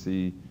 and you can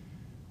see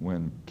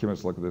when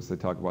chemists look at this, they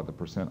talk about the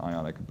percent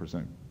ionic and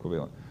percent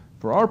covalent.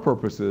 For our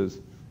purposes,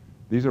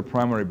 these are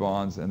primary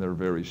bonds, and they're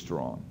very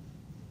strong.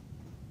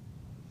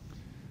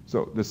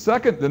 So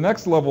the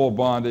next level of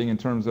bonding in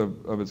terms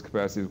of its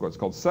capacity is what's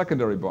called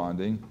secondary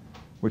bonding,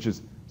 which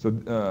is,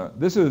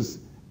 this is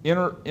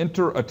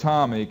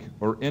interatomic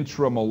or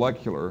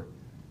intramolecular.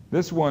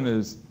 This one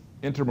is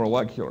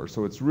intermolecular,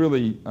 so it's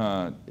really,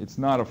 it's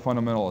not a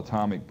fundamental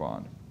atomic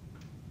bond.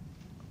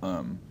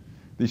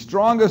 The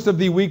strongest of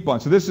the weak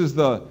bonds, so this is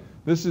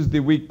the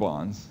weak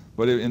bonds,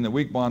 but in the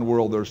weak bond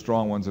world, there's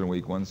strong ones and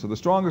weak ones. So the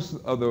strongest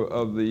of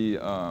the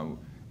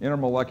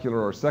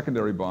intermolecular or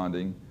secondary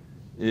bonding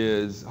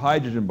is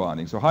hydrogen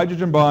bonding. So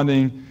hydrogen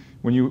bonding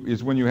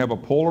is when you have a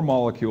polar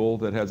molecule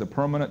that has a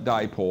permanent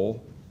dipole,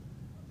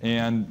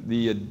 and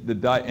the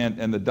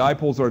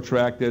dipoles are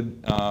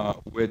attracted,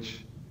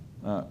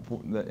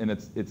 and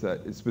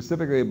it's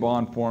specifically a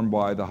bond formed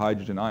by the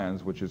hydrogen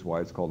ions, which is why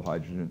it's called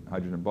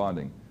hydrogen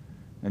bonding.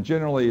 And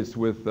generally, it's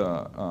with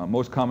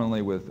most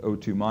commonly with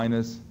O2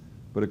 minus,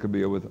 but it could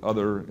be with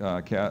other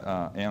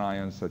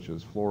anions such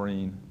as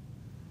fluorine.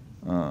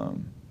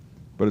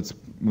 But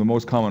the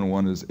most common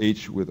one is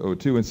H with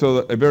O2. And so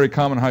a very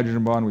common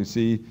hydrogen bond we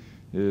see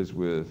is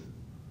with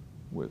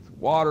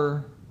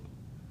water,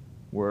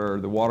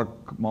 where the water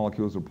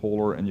molecules are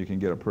polar, and you can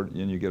get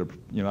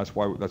that's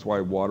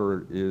why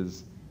water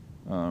is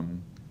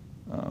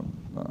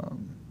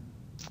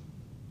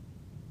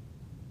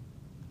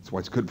that's why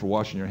it's good for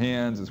washing your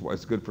hands. It's why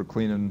it's good for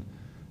cleaning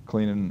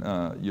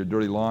your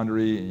dirty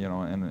laundry.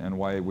 And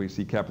why we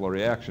see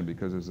capillary action,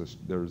 because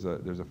there's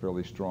a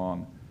fairly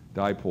strong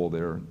dipole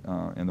there,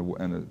 and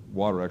the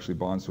water actually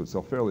bonds to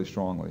itself fairly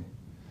strongly.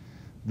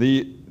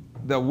 The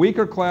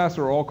weaker class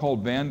are all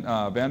called van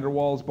der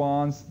Waals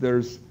bonds.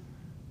 There's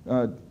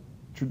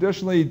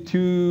traditionally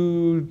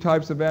two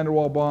types of van der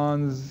Waals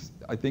bonds.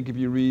 I think if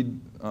you read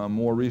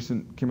more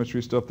recent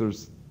chemistry stuff,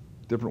 there's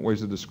different ways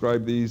to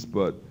describe these,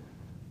 but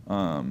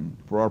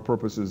for our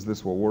purposes,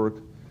 this will work.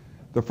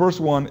 The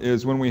first one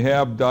is when we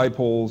have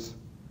dipoles.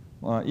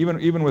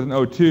 Even with an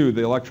O2,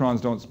 the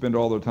electrons don't spend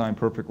all their time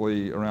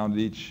perfectly around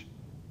each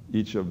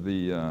of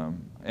the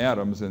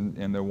atoms,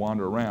 and they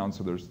wander around.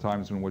 So there's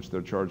times in which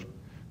there's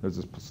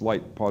a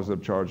slight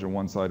positive charge on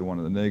one side and one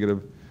on the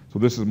negative. So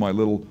this is my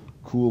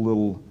cool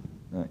little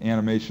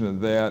animation of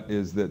that,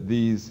 is that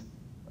these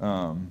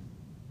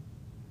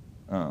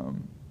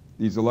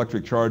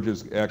electric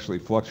charges actually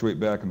fluctuate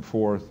back and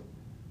forth,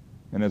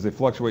 and as they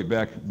fluctuate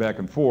back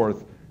and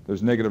forth,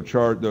 there's negative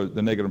charge.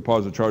 The negative and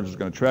positive charges are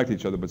going to attract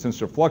each other, but since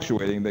they're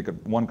fluctuating,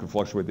 one could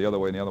fluctuate the other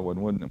way, and the other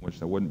one wouldn't, in which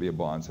there wouldn't be a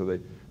bond. So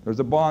there's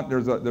a bond.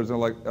 There's an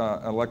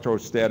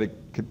electrostatic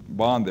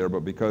bond there,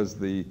 but because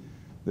the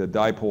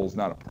dipole is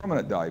not a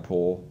permanent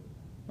dipole,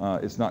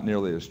 it's not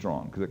nearly as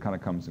strong because it kind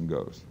of comes and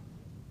goes.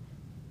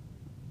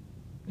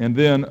 And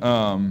then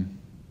going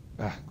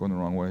the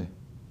wrong way.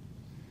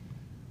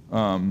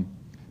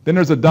 Then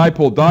there's a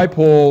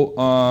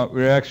dipole-dipole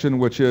reaction,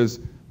 which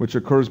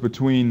occurs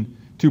between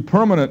two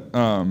permanent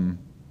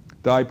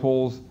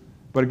dipoles,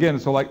 but again,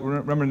 so like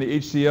remember in the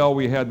HCl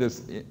we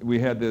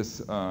had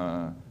this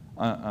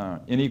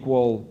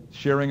unequal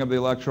sharing of the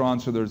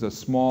electrons. So there's a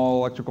small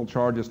electrical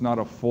charge. It's not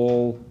a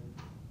full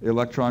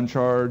electron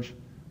charge,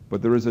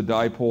 but there is a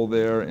dipole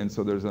there, and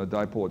so there's a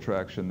dipole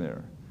attraction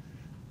there.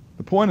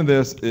 The point of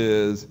this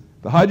is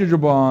the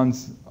hydrogen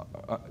bonds.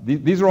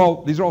 These are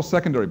all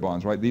secondary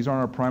bonds, right? These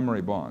aren't our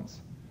primary bonds,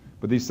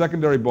 but these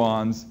secondary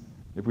bonds.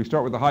 If we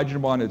start with the hydrogen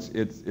bond, it's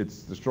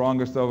the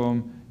strongest of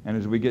them, and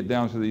as we get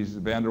down to these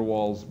van der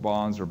Waals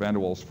bonds or van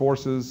der Waals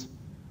forces,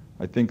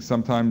 I think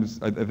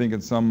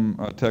in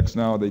some texts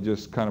now they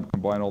just kind of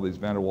combine all these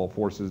van der Waals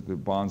forces, the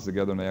bonds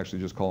together, and they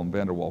actually just call them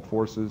van der Waals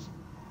forces.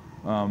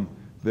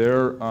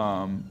 They're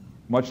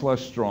much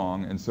less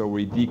strong, and so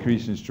we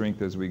decrease in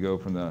strength as we go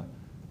from the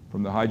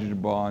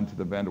hydrogen bond to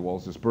the van der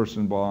Waals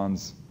dispersion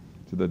bonds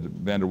to the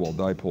van der Waals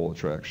dipole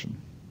attraction.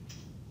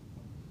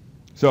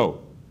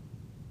 So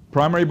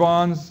primary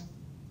bonds,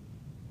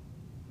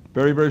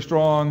 very, very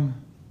strong.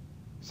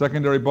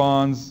 Secondary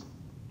bonds,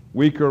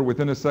 weaker.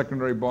 Within the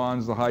secondary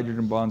bonds, the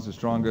hydrogen bonds are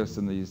strongest,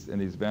 and these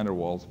van der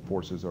Waals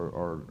forces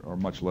are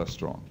much less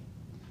strong.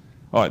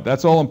 All right,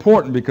 that's all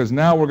important because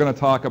now we're going to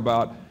talk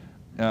about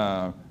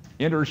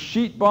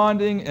intersheet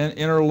bonding and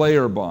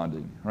interlayer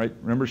bonding. Right?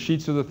 Remember,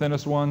 sheets are the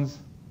thinnest ones,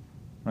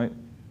 right?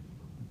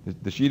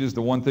 The sheet is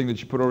the one thing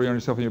that you put over on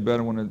yourself in your bed,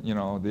 and when it, you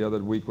know, the other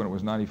week when it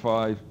was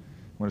 95,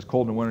 when it's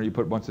cold in the winter, you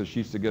put a bunch of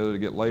sheets together to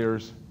get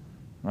layers,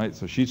 right?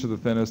 So sheets are the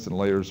thinnest, and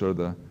layers are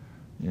the,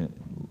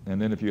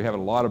 and then if you have a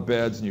lot of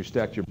beds and you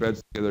stacked your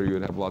beds together, you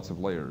would have lots of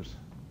layers.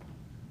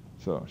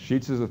 So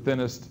sheets is the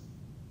thinnest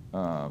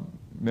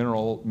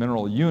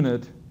mineral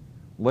unit.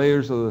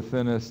 Layers are the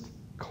thinnest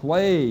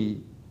clay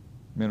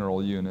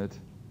mineral unit,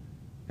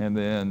 and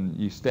then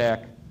you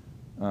stack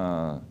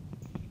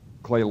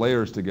clay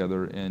layers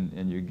together,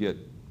 and you get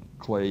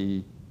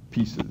clay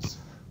pieces,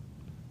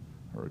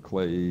 or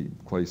clay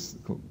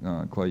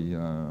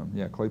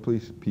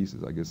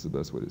pieces, I guess is the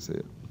best way to say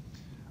it.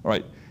 All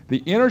right,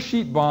 the inner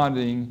sheet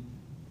bonding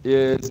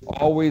is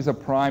always a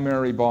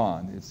primary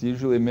bond. It's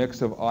usually a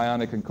mix of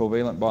ionic and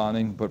covalent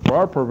bonding, but for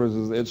our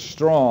purposes, it's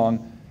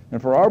strong.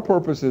 And for our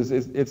purposes,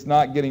 it's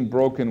not getting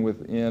broken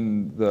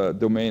within the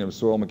domain of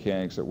soil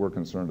mechanics that we're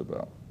concerned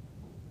about.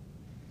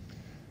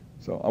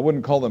 So I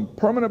wouldn't call them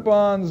permanent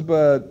bonds,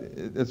 but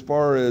as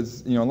far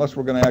as, you know, unless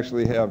we're going to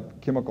actually have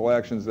chemical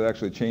actions that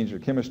actually change the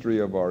chemistry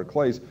of our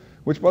clays,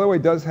 which, by the way,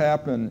 does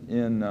happen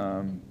in,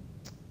 I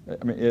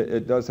mean,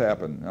 it does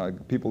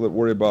happen. People that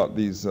worry about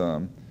these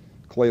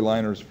clay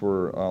liners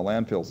for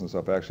landfills and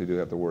stuff actually do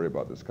have to worry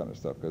about this kind of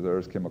stuff, because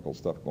there's chemical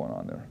stuff going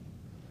on there.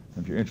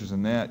 And if you're interested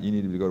in that, you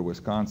need to go to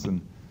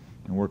Wisconsin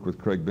and work with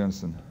Craig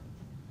Benson.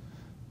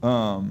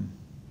 So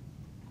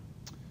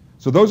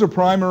those are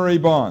primary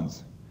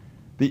bonds.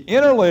 The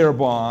interlayer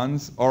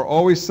bonds are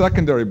always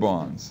secondary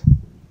bonds.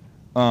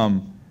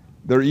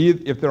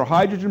 If they're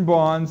hydrogen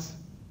bonds,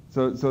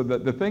 so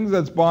the things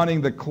that's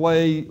bonding the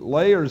clay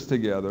layers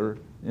together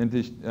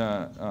into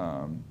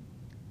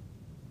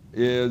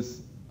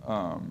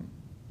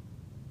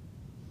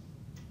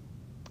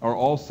are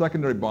all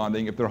secondary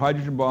bonding. If they're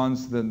hydrogen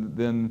bonds,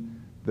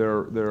 then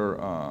they're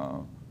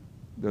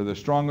the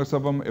strongest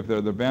of them. If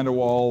they're the van der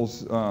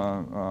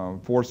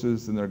Waals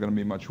forces, then they're going to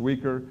be much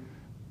weaker.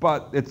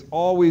 But it's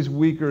always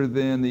weaker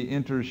than the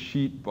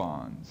intersheet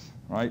bonds,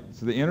 right?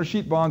 So the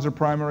intersheet bonds are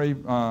primary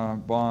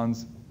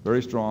bonds,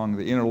 very strong.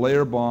 The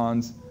interlayer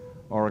bonds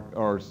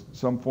are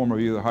some form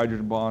of either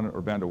hydrogen bond or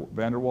van der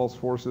Waals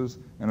forces,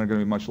 and are going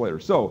to be much later.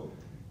 So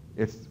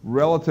it's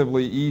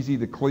relatively easy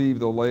to cleave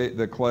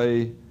the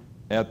clay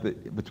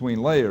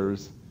between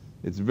layers.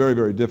 It's very,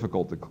 very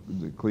difficult to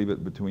cleave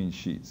it between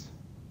sheets.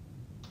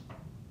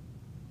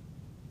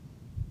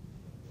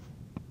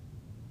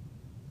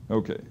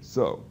 Okay,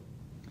 so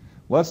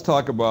let's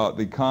talk about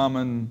the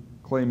common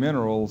clay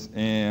minerals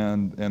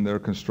and their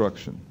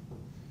construction.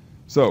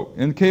 So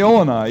in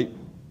kaolinite,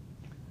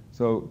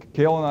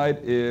 kaolinite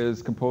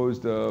is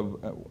composed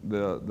of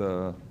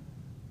the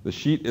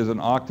sheet is an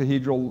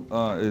octahedral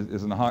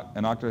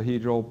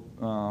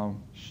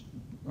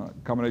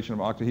combination of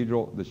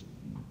octahedral.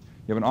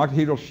 You have an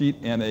octahedral sheet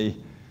and a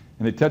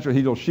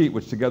tetrahedral sheet,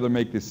 which together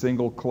make the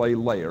single clay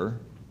layer.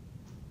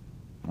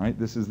 Right?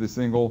 This is the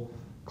single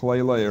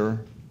clay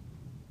layer,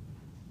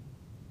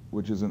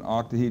 which is an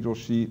octahedral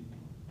sheet.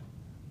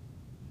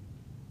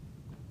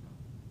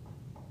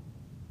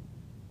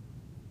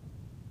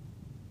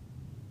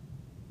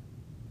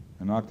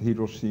 An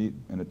octahedral sheet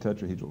and a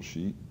tetrahedral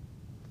sheet.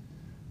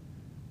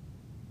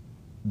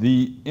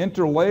 The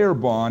interlayer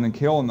bond in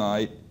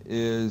kaolinite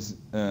is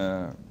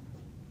an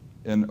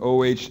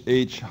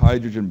OH-H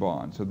hydrogen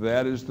bond. So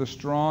that is the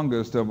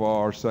strongest of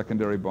our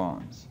secondary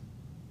bonds.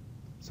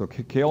 So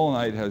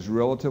kaolinite has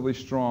relatively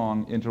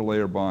strong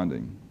interlayer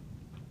bonding.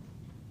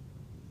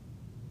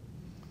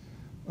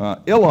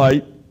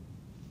 Illite,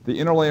 the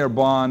interlayer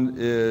bond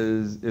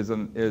is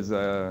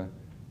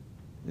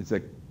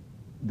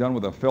done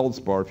with a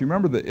feldspar. If you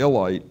remember the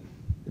illite,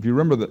 if you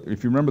remember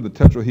the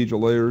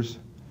tetrahedral layers,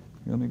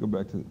 let me go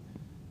back to.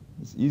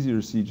 It's easier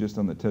to see just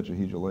on the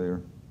tetrahedral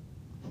layer.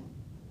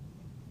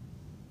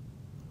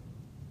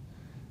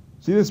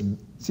 See this?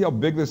 See how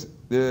big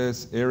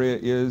this area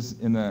is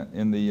in the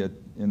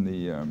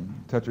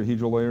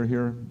tetrahedral layer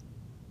here?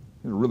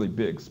 There's a really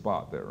big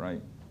spot there,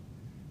 right?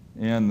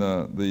 And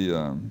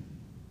the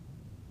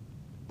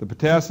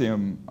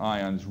potassium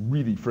ion's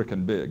really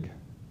frickin' big,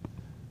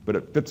 but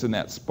it fits in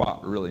that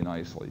spot really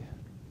nicely.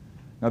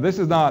 Now this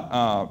is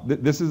not.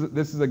 This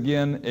is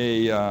again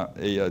a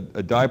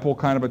dipole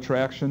kind of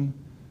attraction.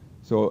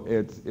 So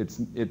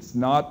it's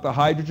not the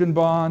hydrogen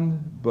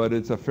bond, but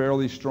it's a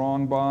fairly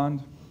strong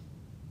bond,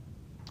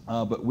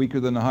 but weaker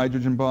than the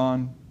hydrogen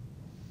bond.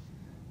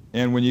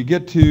 And when you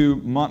get to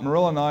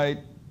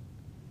montmorillonite,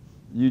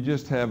 you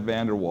just have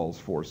van der Waals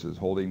forces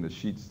holding the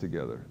sheets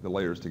together, the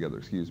layers together,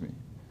 excuse me.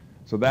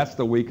 So that's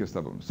the weakest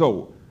of them.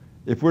 So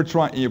if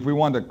we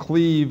want to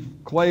cleave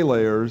clay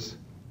layers,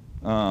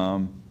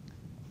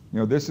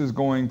 this is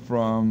going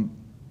from,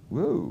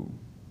 whoa,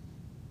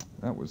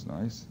 that was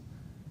nice.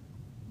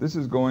 This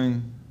is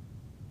going,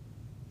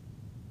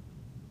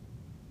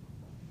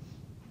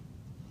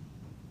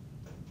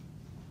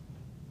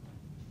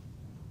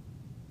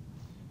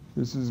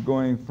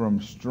 from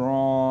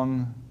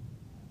strong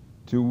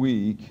to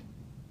weak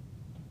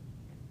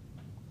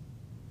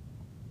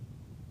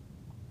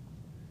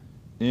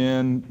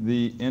in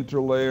the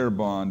interlayer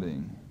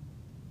bonding.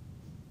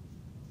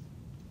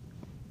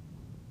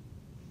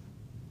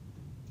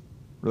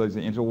 realize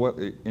the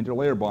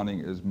interlayer bonding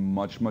is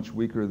much, much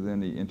weaker than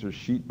the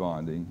intersheet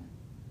bonding,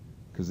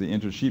 because the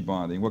intersheet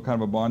bonding, what kind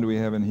of a bond do we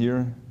have in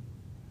here?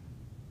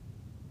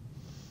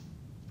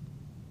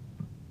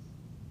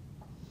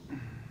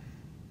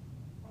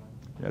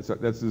 Yeah, so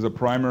this is a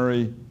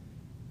primary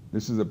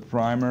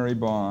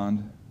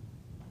bond,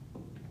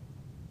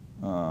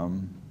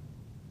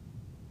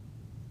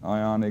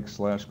 ionic /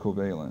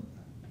 covalent.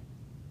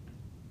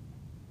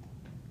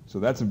 So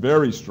that's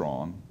very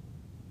strong.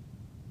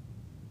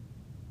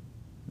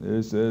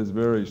 This is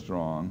very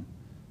strong.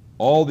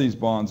 All these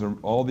bonds are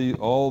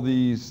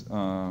these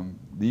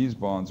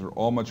bonds are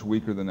all much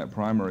weaker than that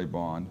primary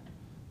bond,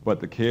 but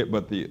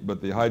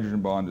the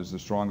hydrogen bond is the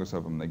strongest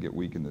of them. They get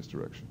weak in this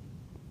direction.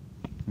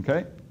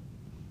 Okay?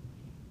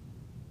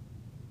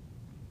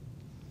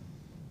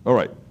 All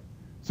right.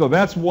 So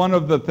that's one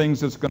of the things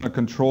that's going to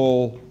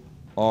control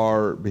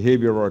our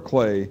behavior of our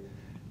clay.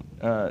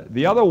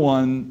 The other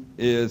one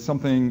is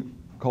something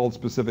called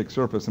specific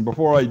surface. And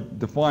before I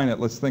define it,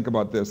 let's think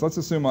about this. Let's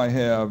assume I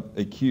have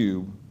a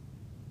cube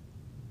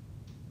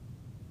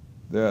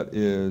that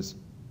is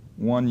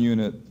 1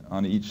 unit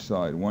on each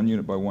side, 1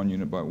 unit by 1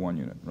 unit by 1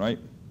 unit, right?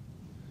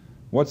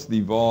 What's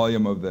the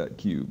volume of that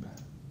cube?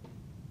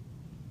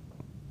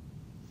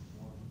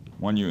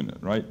 1 unit,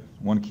 right?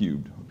 1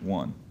 cubed,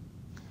 1.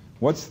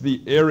 What's the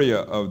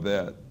area of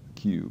that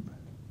cube?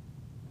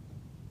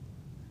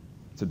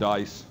 It's a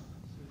dice.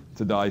 It's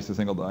a dice, a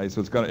single dice.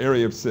 So it's got an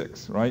area of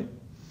 6, right?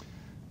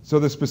 So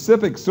the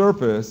specific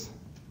surface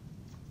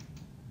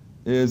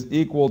is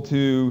equal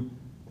to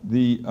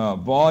the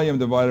volume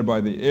divided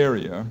by the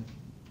area.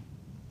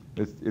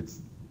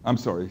 I'm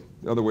sorry,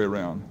 the other way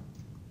around.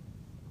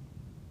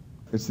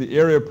 It's the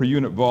area per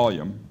unit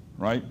volume,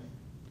 right?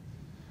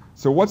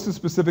 So what's the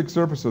specific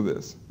surface of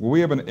this? Well,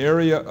 we have an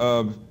area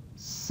of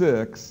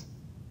 6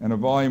 and a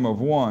volume of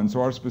 1,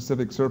 so our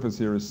specific surface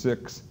here is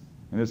 6.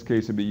 In this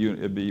case,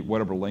 it'd be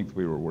whatever length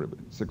we were worried about,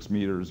 6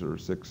 meters or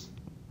 6,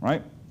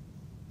 right?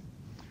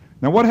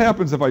 Now what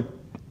happens if I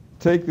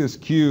take this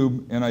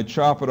cube and I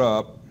chop it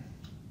up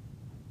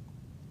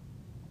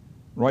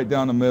right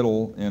down the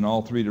middle in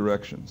all 3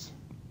 directions,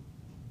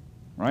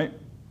 right?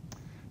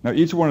 Now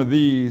each one of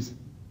these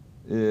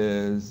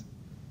is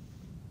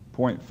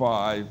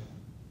 0.5,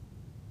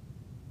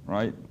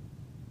 right?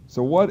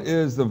 So what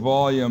is the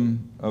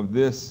volume of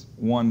this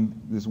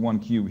one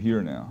cube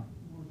here now?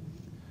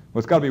 Well,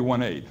 it's got to be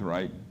 1/8,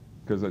 right?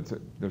 Because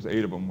there's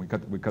 8 of them. We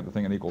cut the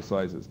thing in equal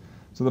sizes.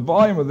 So the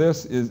volume of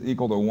this is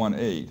equal to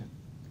 1/8.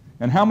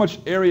 And how much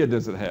area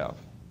does it have?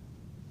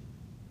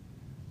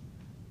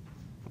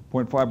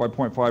 0.5 by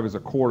 0.5 is a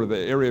quarter. The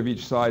area of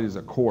each side is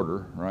a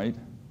quarter, right?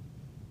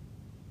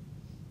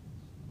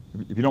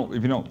 If you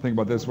don't think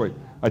about it this way,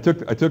 I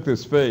took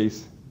this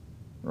face,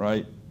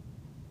 right,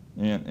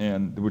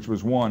 and which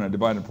was 1, I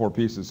divided it in 4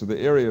 pieces. So the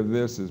area of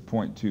this is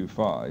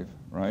 0.25,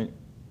 right?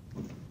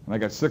 And I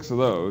got 6 of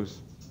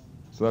those,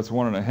 so that's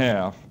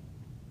 1.5,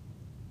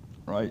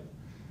 right?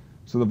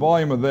 So the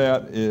volume of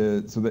that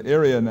is, so the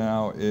area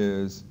now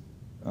is,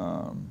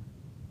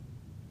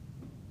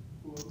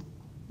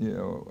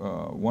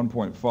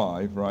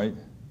 1.5, right?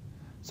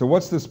 So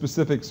what's the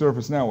specific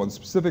surface now? Well, the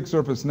specific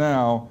surface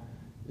now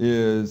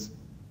is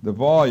the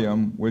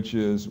volume, which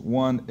is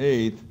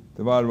 1/8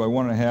 divided by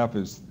 1.5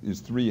 is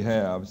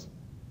 3/2,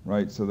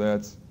 right? So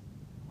that's,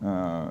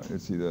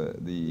 let's see,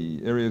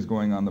 the area is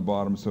going on the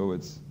bottom, so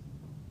it's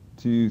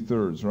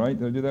 2/3, right?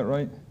 Did I do that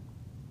right?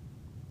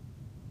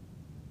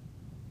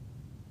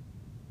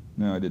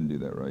 No, I didn't do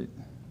that right.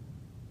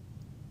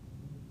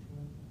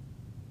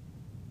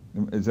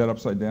 Is that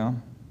upside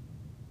down?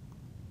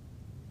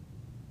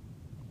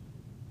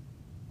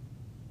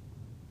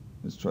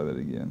 Let's try that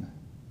again.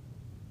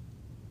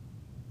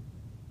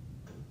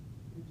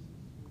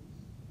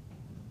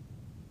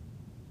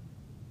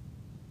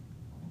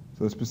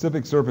 So the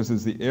specific surface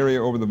is the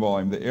area over the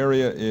volume. The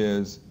area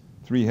is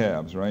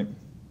 3/2, right?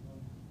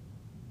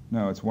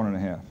 No, it's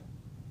 1.5.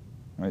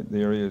 Right? The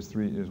area is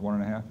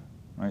 1.5,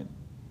 right?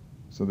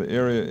 So the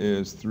area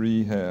is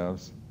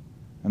 3/2,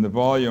 and the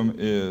volume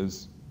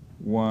is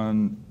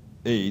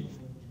 1/8,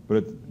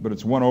 but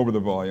it's 1 over the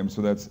volume,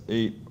 so that's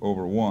 8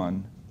 over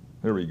 1.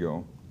 There we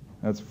go.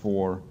 That's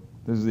 4.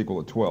 This is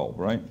equal to 12,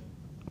 right?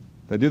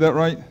 Did I do that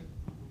right?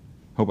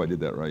 Hope I did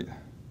that right.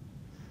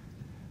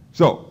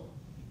 So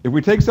if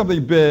we take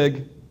something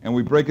big and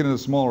we break it into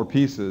smaller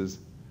pieces,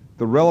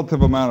 the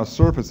relative amount of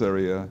surface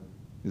area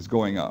is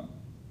going up,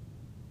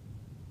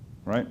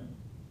 right?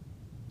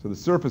 So the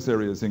surface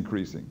area is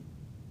increasing.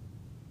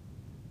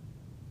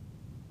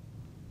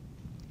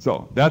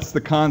 So that's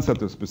the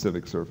concept of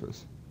specific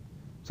surface.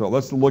 So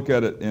let's look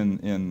at it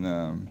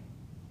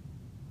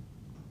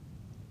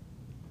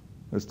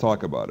let's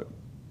talk about it.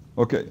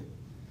 Okay.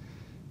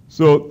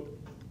 So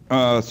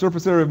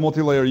surface area of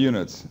multi-layer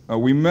units.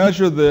 We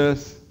measure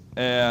this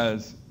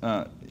as,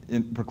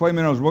 for clay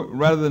minerals,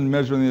 rather than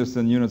measuring this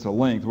in units of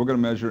length, we're going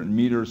to measure it in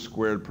meters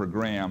squared per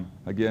gram,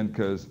 again,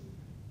 because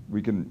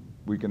we can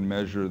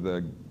measure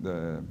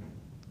the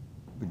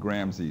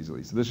grams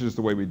easily. So this is just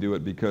the way we do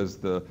it, because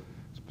the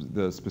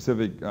the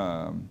specific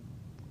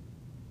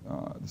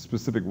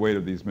weight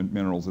of these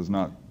minerals is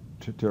not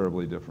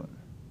terribly different.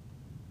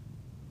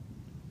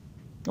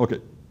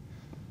 Okay.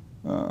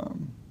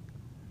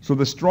 So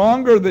the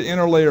stronger the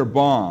interlayer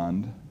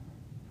bond,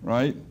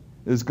 right,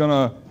 is going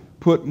to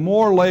put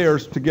more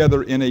layers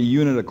together in a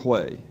unit of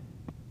clay.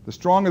 The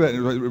stronger that,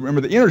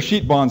 remember, the inner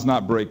sheet bond's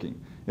not breaking.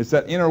 It's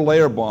that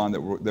interlayer bond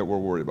that we're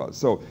worried about.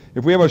 So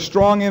if we have a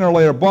strong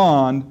interlayer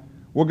bond,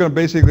 we're going to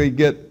basically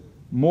get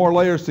more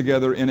layers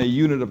together in a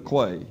unit of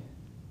clay.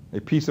 A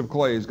piece of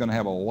clay is going to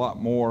have a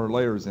lot more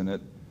layers in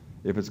it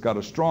if it's got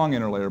a strong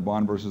interlayer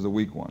bond versus a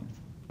weak one.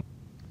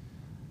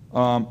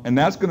 And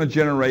that's going to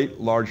generate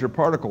larger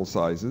particle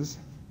sizes,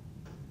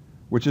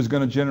 which is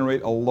going to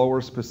generate a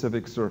lower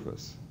specific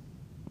surface.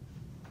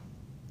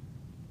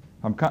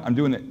 I'm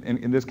doing it,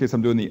 in this case,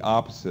 I'm doing the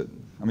opposite.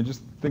 I mean,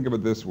 just think of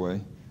it this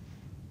way.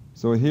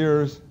 So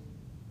here's,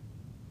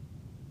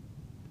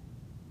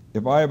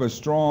 if I have a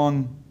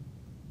strong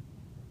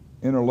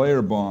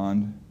interlayer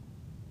bond,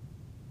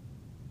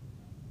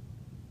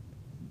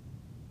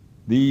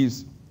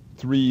 these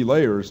three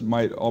layers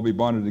might all be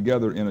bonded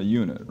together in a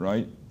unit,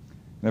 right?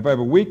 And if I have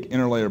a weak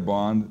interlayer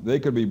bond, they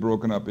could be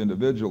broken up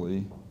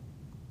individually.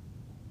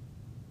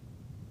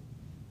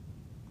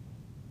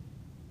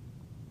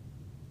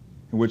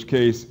 In which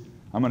case,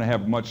 I'm going to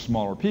have much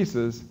smaller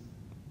pieces,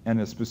 and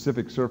the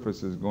specific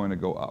surface is going to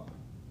go up.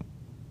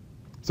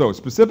 So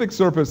specific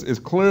surface is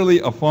clearly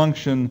a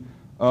function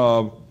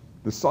of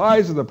the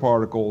size of the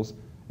particles,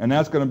 and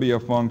that's going to be a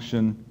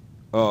function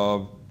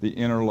of the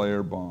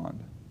interlayer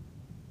bond.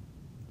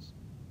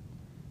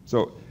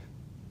 So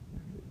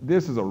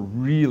this is a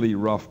really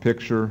rough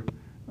picture.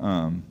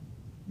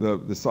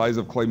 The size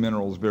of clay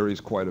minerals varies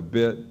quite a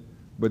bit,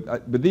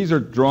 but these are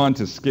drawn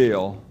to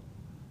scale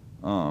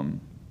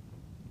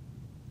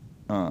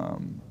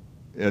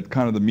at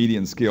kind of the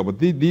median scale. But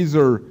these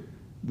are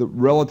the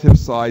relative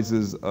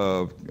sizes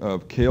of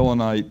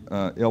kaolinite,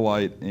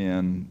 illite,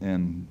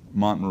 and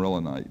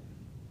montmorillonite.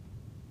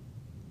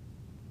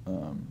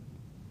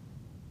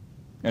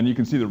 And you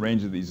can see the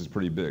range of these is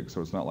pretty big, so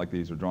it's not like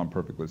these are drawn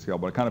perfectly to scale.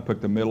 But I kind of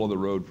picked the middle of the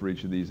road for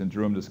each of these and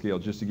drew them to scale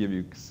just to give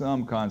you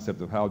some concept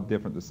of how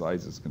different the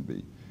sizes can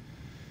be.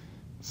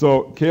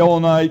 So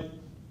kaolinite,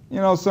 you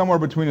know, somewhere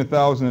between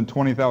 1,000 and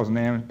 20,000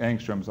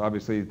 angstroms.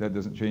 Obviously, that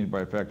doesn't change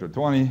by a factor of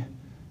 20.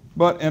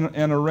 But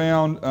and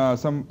around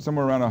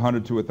somewhere around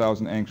 100 to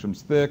 1,000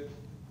 angstroms thick.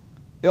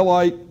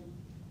 Illite,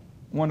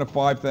 1 to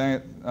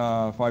 5,000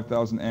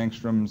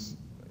 angstroms,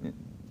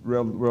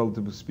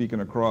 relatively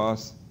speaking,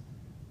 across.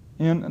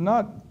 And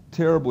not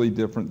terribly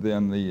different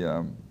than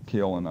the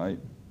kaolinite.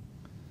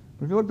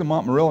 But if you look at the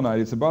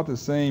montmorillonite, it's about the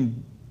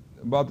same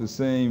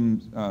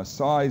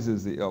size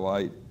as the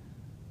illite,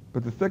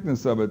 but the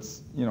thickness of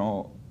it's, you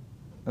know,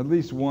 at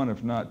least 1,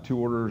 if not 2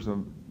 orders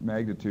of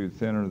magnitude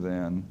thinner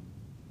than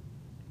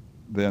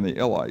the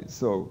illite.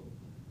 So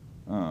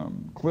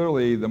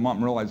clearly, the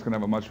montmorillonite is going to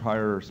have a much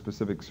higher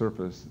specific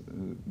surface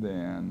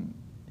than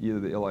either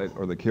the illite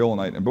or the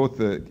kaolinite, and both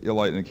the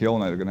illite and the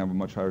kaolinite are going to have a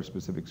much higher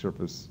specific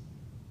surface.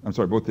 I'm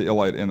sorry, both the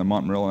illite and the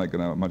montmorillonite are going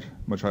to have a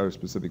much higher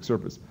specific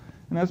surface.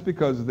 And that's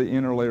because of the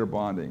interlayer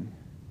bonding.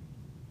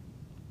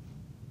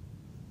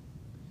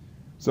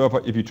 So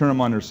if you turn them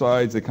on their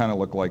sides, they kind of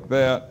look like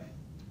that.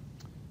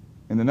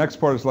 In the next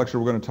part of this lecture,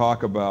 we're going to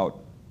talk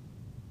about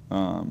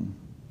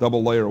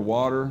double layer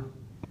water.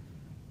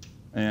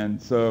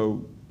 And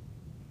so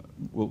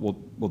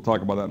we'll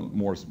talk about that in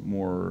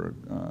more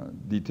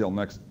detail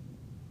next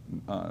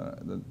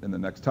in the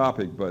next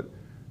topic. But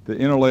the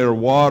interlayer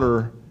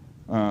water,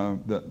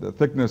 the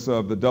thickness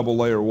of the double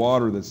layer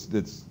water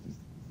that's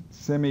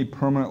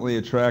semi-permanently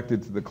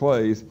attracted to the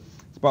clays,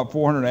 it's about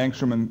 400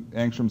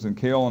 angstroms in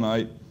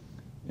kaolinite,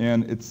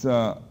 and it's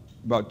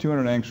about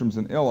 200 angstroms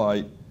in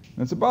illite. And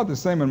it's about the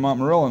same in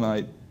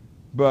montmorillonite,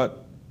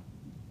 but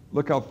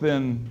look how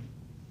thin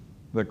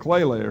the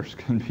clay layers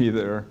can be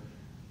there.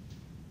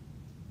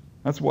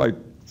 That's why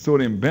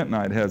sodium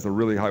bentonite has a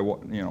really high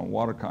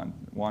water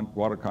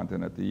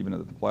content even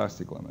at the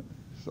plastic limit.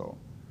 So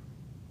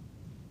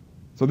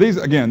these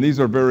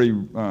are very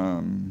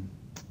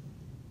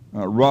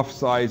rough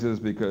sizes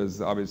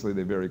because obviously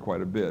they vary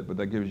quite a bit, but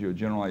that gives you a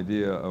general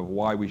idea of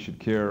why we should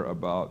care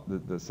about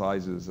the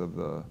sizes of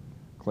the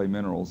clay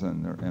minerals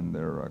and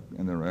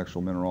their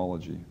actual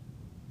mineralogy.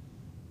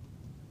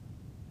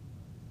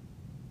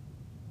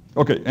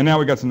 Okay, and now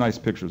we got some nice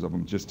pictures of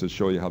them just to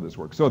show you how this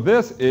works. So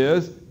this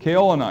is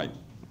kaolinite.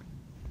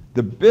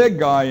 The big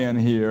guy in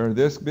here,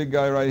 this big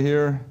guy right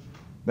here,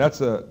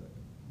 that's a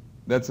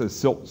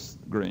silt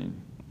grain.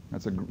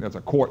 That's a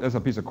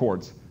piece of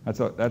quartz. That's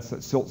a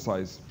silt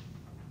size.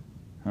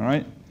 All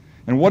right.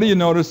 And what do you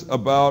notice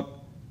about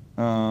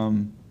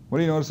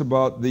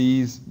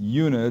these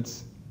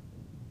units,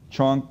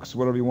 chunks,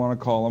 whatever you want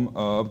to call them,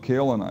 of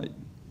kaolinite?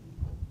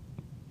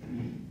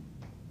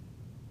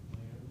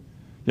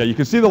 Yeah, you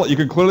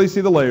can clearly see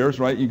the layers,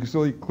 right? You can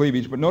see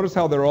cleavage, but notice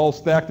how they're all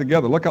stacked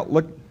together. Look at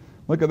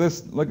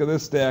this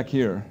stack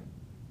here.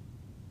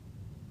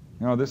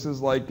 You know, this is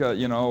like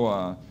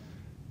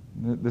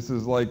This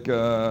is like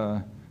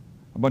a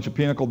bunch of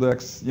pinnacle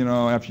decks, you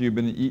know, after you've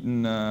been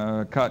eating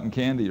cotton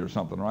candy or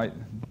something, right?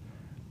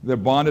 They're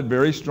bonded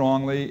very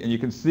strongly, and you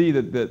can see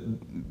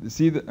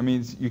I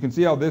mean, you can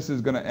see how this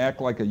is going to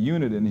act like a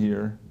unit in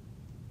here.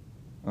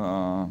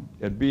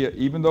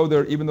 Even though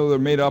they're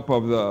made up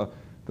of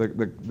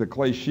the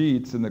clay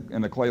sheets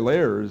and the clay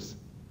layers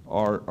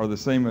are the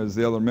same as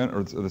the other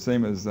or the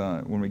same as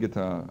when we get to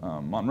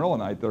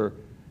montmorillonite.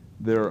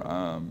 Their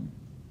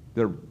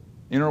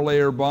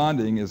interlayer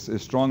bonding is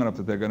strong enough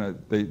that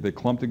they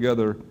clump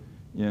together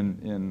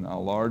in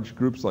large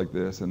groups like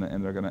this, and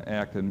they're going to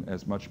act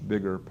as much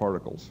bigger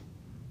particles.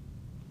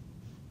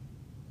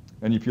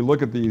 And if you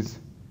look at these,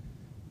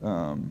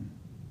 the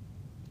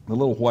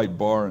little white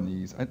bar in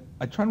these,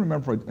 I try to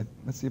remember,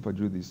 let's see if I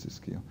drew these to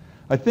scale.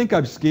 I think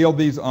I've scaled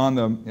these on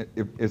them,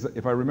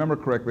 if I remember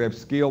correctly, I've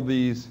scaled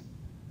these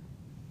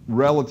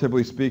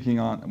relatively speaking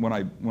when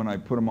I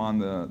put them on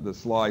the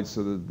slides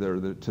so that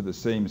they're to the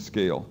same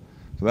scale.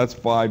 So that's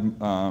 5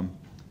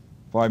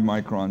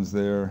 microns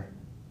there.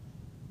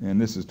 And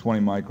this is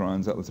 20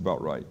 microns. That looks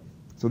about right.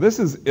 So this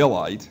is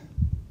illite.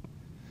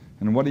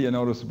 And what do you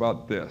notice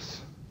about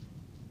this?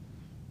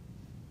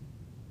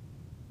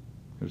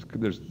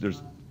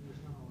 There's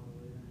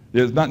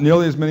not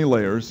nearly as many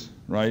layers,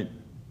 right?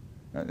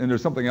 And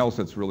there's something else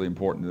that's really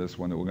important to this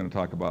one that we're going to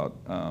talk about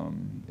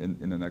in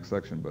the next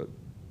section. But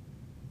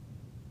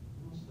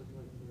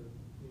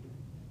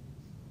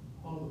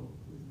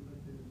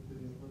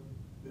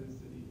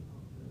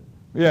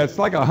yeah, it's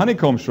like a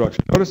honeycomb structure.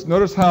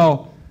 Notice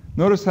how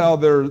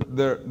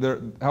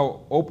how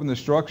open the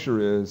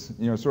structure is.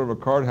 You know, sort of a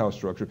card house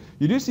structure.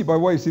 You do see, by the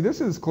way, see this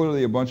is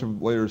clearly a bunch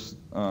of layers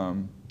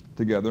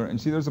together,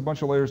 and see there's a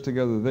bunch of layers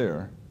together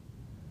there.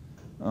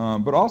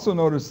 But also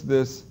notice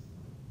this.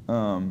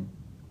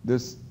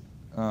 This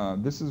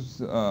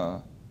is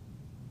a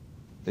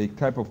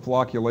type of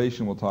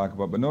flocculation we'll talk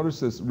about. But notice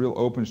this real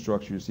open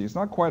structure you see. It's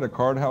not quite a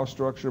card house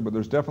structure, but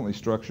there's definitely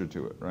structure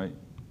to it, right?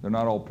 They're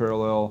not all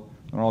parallel.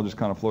 They're all just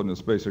kind of floating in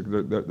space.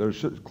 They're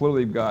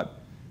clearly got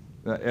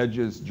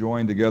edges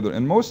joined together,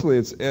 and mostly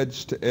it's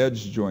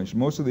edge-to-edge joints.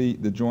 Most of the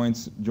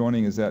joints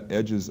joining is at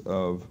edges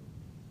of.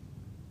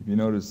 If you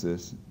notice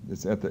this,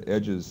 it's at the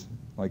edges,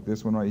 like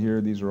this one right here.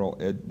 These are all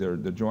they're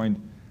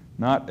joined,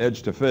 not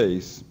edge to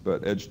face,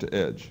 but edge to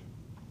edge.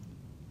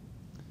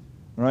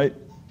 All right.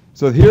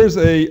 So here's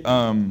I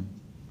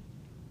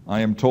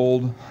am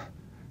told,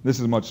 this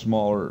is much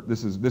smaller.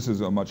 This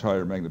is a much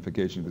higher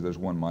magnification because there's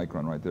 1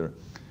 micron right there.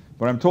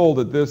 But I'm told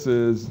that this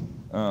is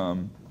a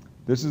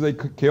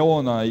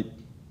kaolinite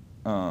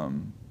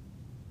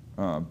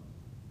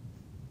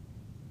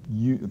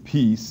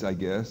piece, I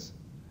guess,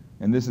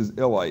 and this is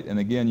illite. And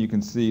again, you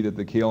can see that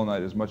the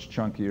kaolinite is much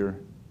chunkier.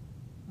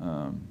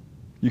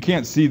 You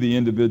can't see the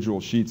individual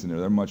sheets in there;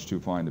 they're much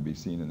too fine to be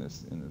seen in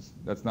this.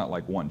 That's not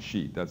like one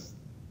sheet. That's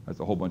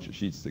a whole bunch of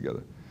sheets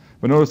together.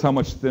 But notice how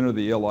much thinner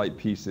the illite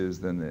piece is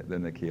than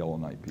the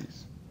kaolinite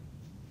piece.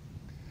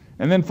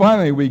 And then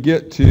finally, we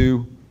get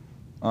to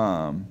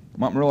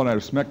montmorillonite or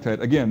smectite.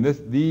 Again,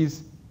 this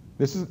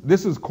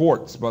is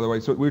quartz, by the way.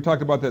 So we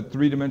talked about that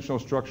 3-dimensional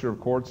structure of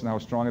quartz and how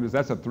strong it is.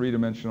 That's a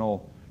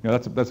 3-dimensional. You know,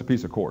 that's a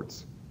piece of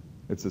quartz.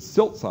 It's a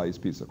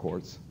silt-sized piece of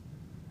quartz.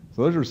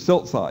 So those are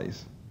silt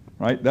size,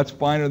 right? That's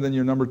finer than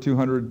your number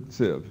 200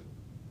 sieve.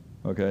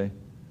 Okay,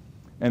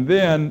 and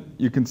then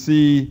you can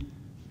see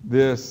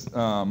this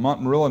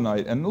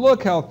montmorillonite, and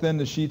look how thin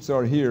the sheets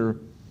are here.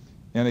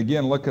 And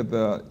again, look at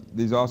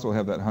these also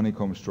have that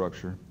honeycomb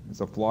structure. It's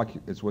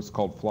what's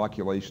called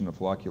flocculation, a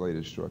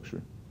flocculated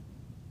structure.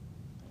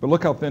 But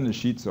look how thin the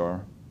sheets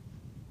are.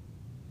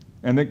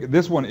 And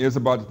this one is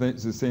about the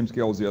same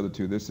scale as the other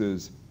two. This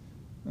is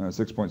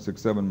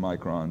 6.67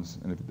 microns,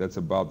 and that's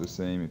about the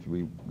same. If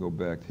we go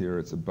back here,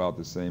 it's about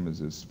the same as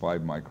this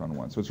 5 micron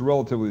one. So it's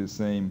relatively the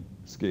same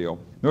scale.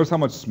 Notice how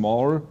much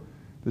smaller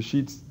the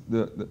sheets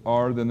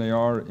are than they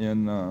are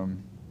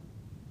in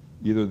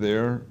either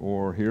there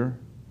or here,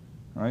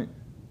 right?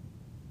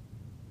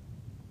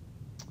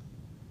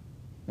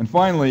 And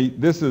finally,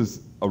 this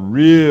is a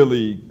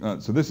really,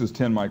 so this is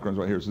 10 microns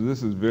right here. So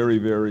this is very,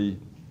 very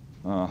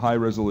high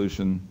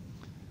resolution.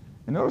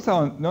 And notice how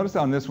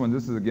on this one,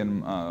 this is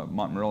again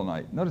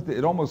montmorillonite. Notice that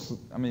it almost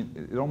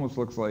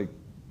looks like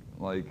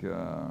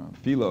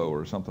phyllo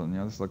or something. You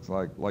know, this looks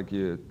like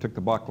you took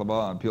the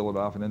baklava and peeled it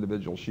off in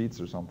individual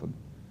sheets or something.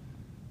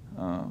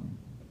 I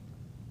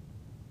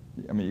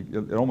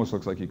mean, it almost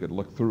looks like you could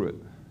look through it.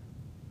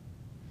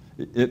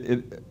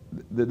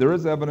 There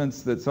is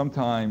evidence that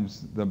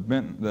sometimes the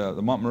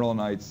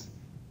montmorillonites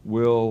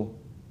will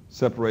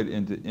separate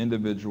into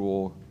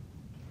individual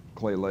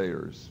clay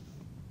layers,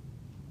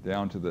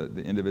 down to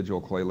the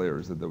individual clay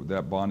layers.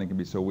 That bonding can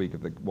be so weak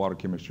if the water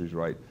chemistry is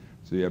right.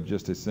 So you have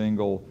just a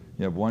single,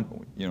 you have one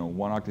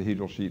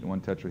octahedral sheet and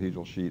one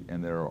tetrahedral sheet,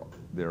 and they're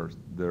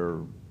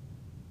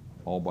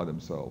all by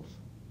themselves.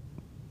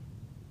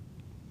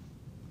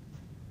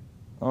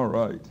 All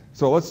right.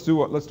 So let's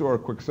do our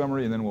quick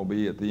summary, and then we'll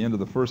be at the end of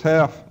the first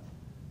half.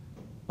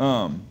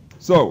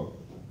 So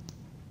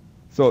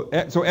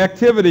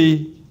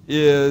activity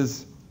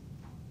is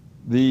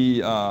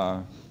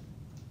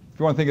if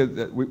you want to think of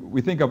it,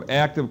 we think of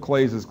active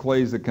clays as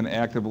clays that can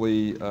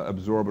actively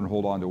absorb and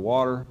hold on to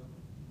water.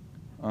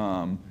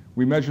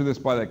 We measure this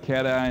by the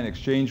cation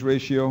exchange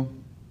ratio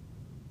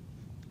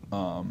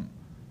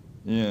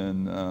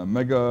in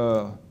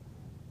mega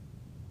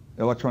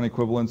electron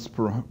equivalents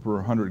per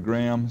 100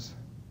 grams.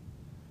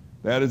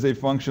 That is a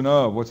function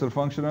of, what's it a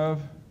function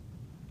of?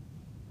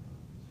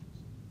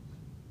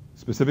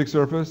 Specific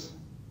surface.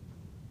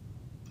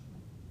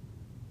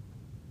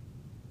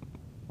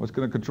 What's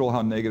going to control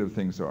how negative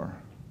things are?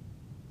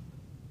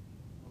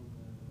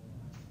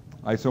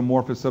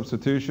 Isomorphous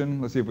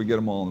substitution. Let's see if we get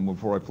them all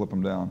before I flip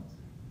them down.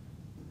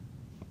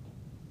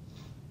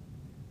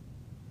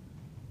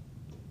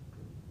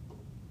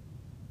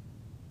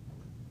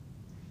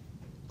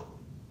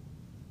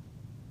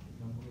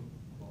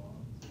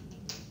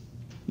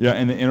 Yeah,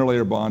 and the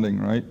interlayer bonding,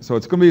 right? So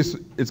it's going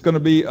to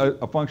be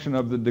a function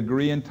of the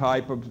degree and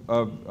type of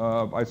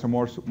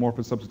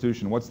isomorphous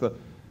substitution. What's the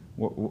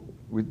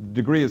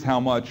degree is how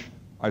much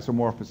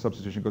isomorphous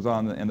substitution goes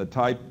on, and the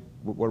type.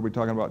 What are we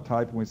talking about?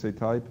 Type when we say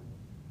type?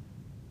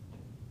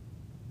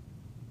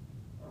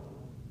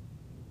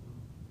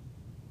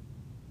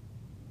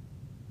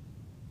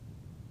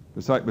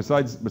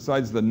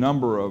 Besides the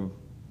number of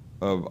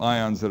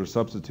ions that are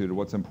substituted,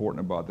 what's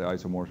important about the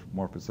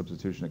isomorphous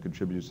substitution that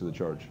contributes to the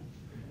charge?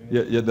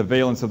 Yeah, the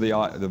valence of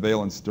the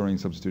valence during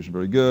substitution,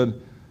 very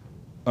good.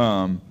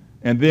 And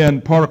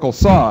then particle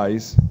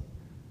size.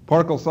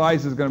 Particle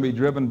size is going to be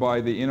driven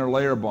by the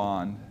interlayer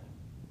bond,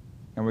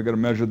 and we're going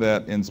to measure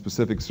that in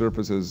specific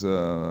surfaces,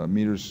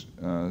 meters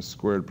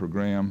squared per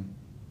gram.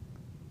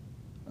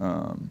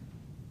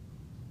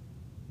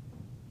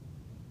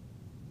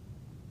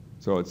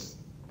 So it's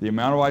the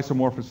amount of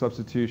isomorphous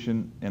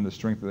substitution and the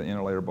strength of the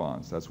interlayer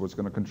bonds. That's what's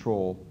going to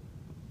control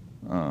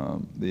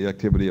the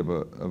activity of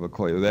a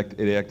clay,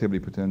 the activity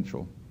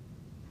potential.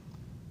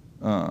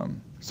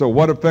 So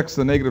what affects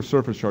the negative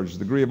surface charges?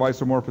 The degree of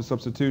isomorphous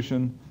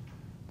substitution,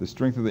 the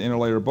strength of the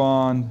interlayer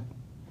bond,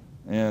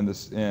 and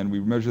we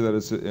measure that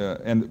as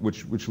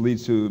which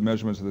leads to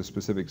measurements of the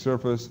specific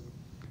surface.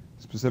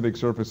 Specific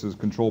surface is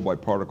controlled by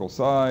particle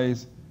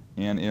size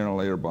and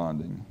interlayer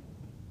bonding.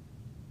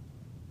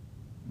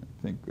 I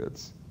think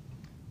that's,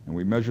 and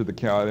we measure the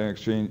cation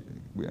exchange.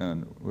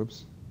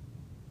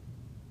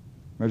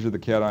 Measure the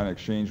cation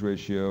exchange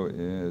ratio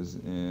is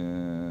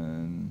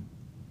in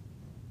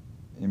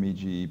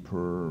MEG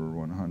per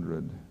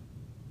 100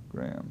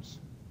 grams.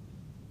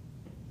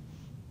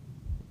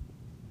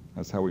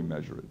 That's how we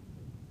measure it.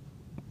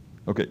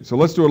 Okay, so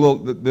let's do a little,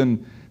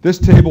 then this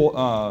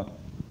table,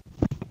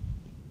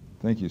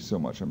 thank you so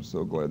much. I'm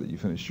so glad that you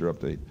finished your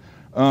update.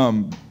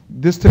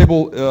 This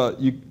table,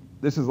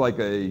 this is like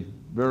a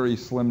very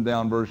slimmed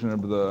down version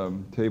of the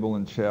table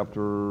in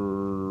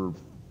chapter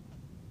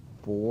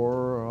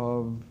 4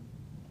 of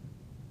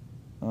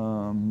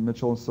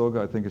Mitchell and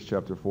Silga. I think it's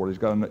chapter 4.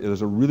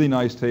 There's a really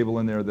nice table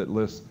in there that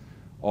lists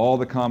all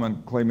the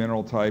common clay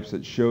mineral types.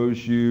 It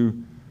shows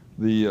you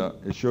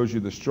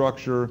the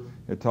structure.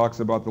 It talks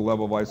about the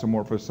level of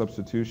isomorphous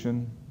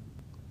substitution.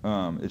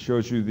 It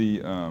shows you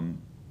the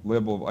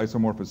level of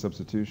isomorphous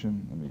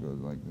substitution. Let me go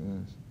like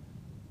this.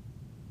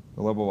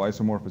 The level of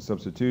isomorphous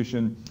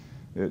substitution.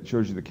 It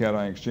shows you the cation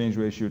exchange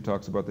ratio. It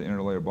talks about the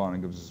interlayer bond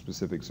and gives a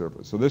specific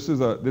surface. So this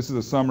is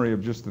a summary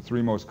of just the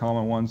 3 most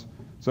common ones.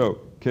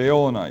 So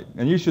kaolinite,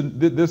 and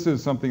this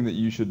is something that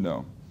you should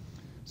know.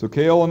 So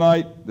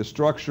kaolinite, the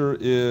structure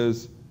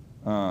is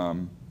a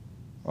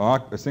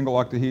single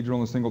octahedral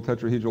and a single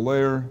tetrahedral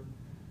layer.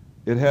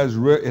 It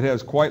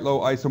has quite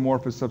low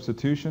isomorphous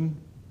substitution.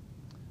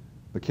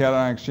 The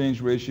cation exchange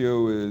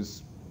ratio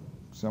is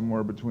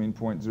somewhere between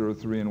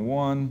 0.03 and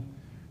 1.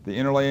 The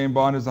interlaying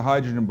bond is the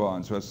hydrogen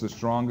bond, so that's the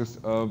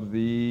strongest of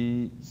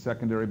the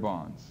secondary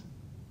bonds.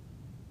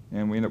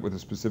 And we end up with a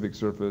specific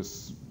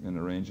surface in the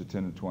range of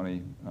 10 to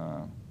 20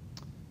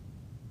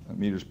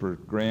 meters per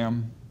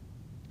gram.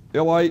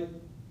 Illite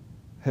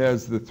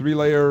has the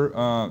 3-layer,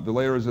 the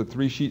layer is a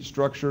 3-sheet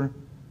structure,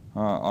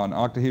 an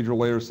octahedral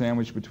layer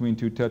sandwiched between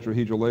 2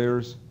 tetrahedral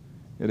layers.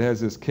 It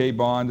has this K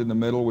bond in the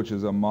middle, which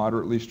is a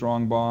moderately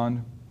strong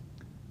bond.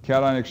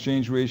 Cation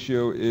exchange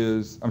ratio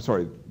is,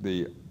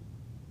 the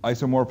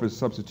isomorphous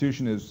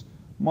substitution is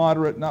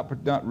moderate,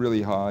 not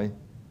really high.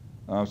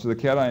 So the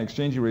cation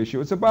exchange ratio,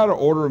 it's about an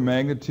order of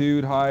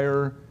magnitude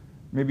higher,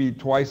 maybe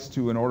twice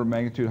to an order of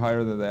magnitude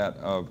higher than that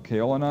of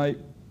kaolinite.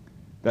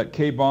 That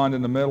K bond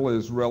in the middle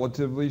is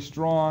relatively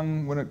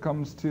strong when it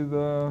comes to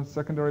the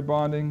secondary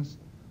bondings,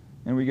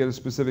 and we get a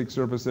specific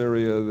surface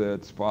area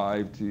that's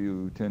 5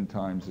 to 10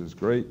 times as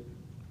great.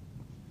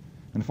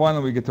 And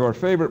finally, we get to our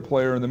favorite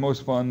player and the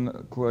most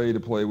fun clay to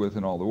play with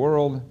in all the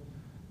world,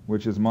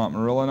 which is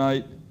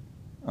montmorillonite.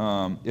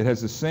 It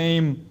has the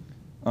same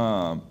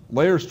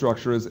layer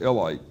structure as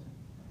illite.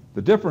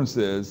 The difference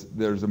is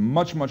there's a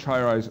much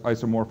higher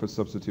isomorphous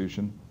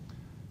substitution.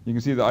 You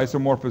can see the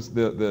isomorphous,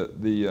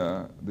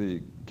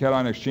 the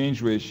cation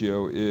exchange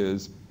ratio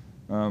is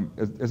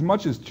as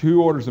much as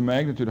 2 orders of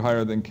magnitude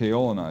higher than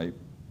kaolinite.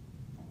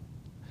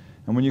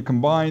 And And when you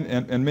combine,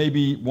 and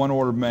maybe 1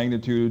 order of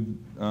magnitude,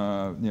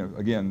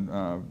 again,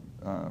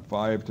 5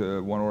 times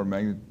the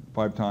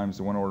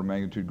 1 order of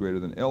magnitude greater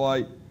than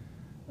illite.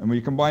 And when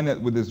you combine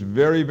that with this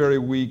very, very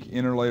weak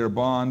interlayer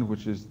bond,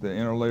 which is the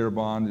interlayer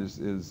bond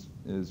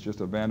is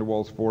just a van der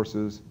Waals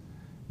forces,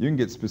 you can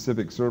get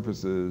specific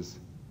surfaces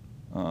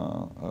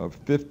of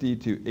 50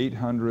 to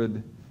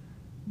 800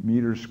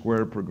 meters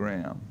squared per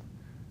gram.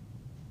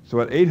 So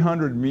at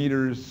 800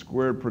 meters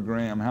squared per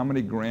gram, how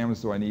many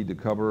grams do I need to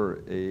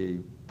cover a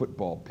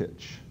football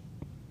pitch?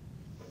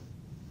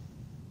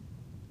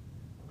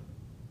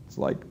 It's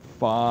like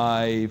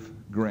 5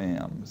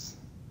 grams.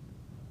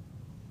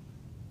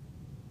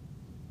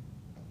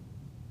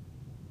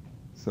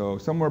 So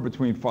somewhere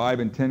between 5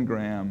 and 10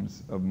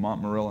 grams of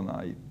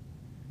montmorillonite,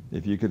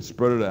 if you could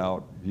spread it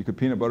out, if you could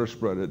peanut butter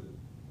spread it,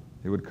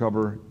 it would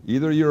cover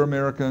either your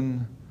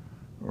American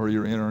or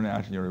your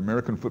international, your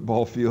American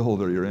football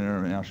field or your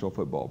international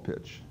football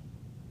pitch,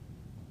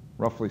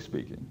 roughly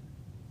speaking.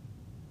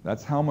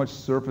 That's how much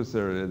surface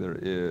area there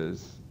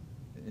is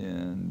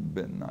in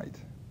bentonite.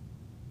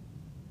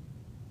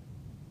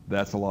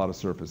 That's a lot of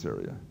surface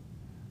area.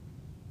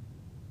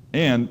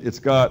 And it's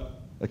got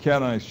a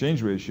cation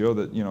exchange ratio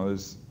that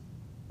is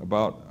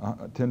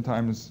about 10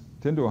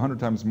 to 100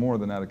 times more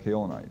than that of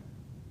kaolinite.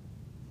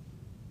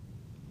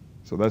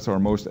 So that's our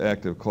most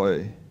active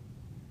clay.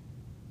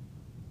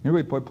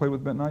 Anybody play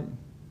with bentonite?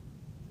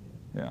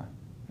 Yeah.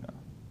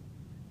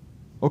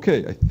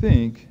 Okay, I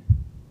think,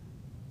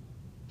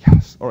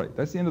 yes. All right,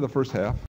 that's the end of the first half.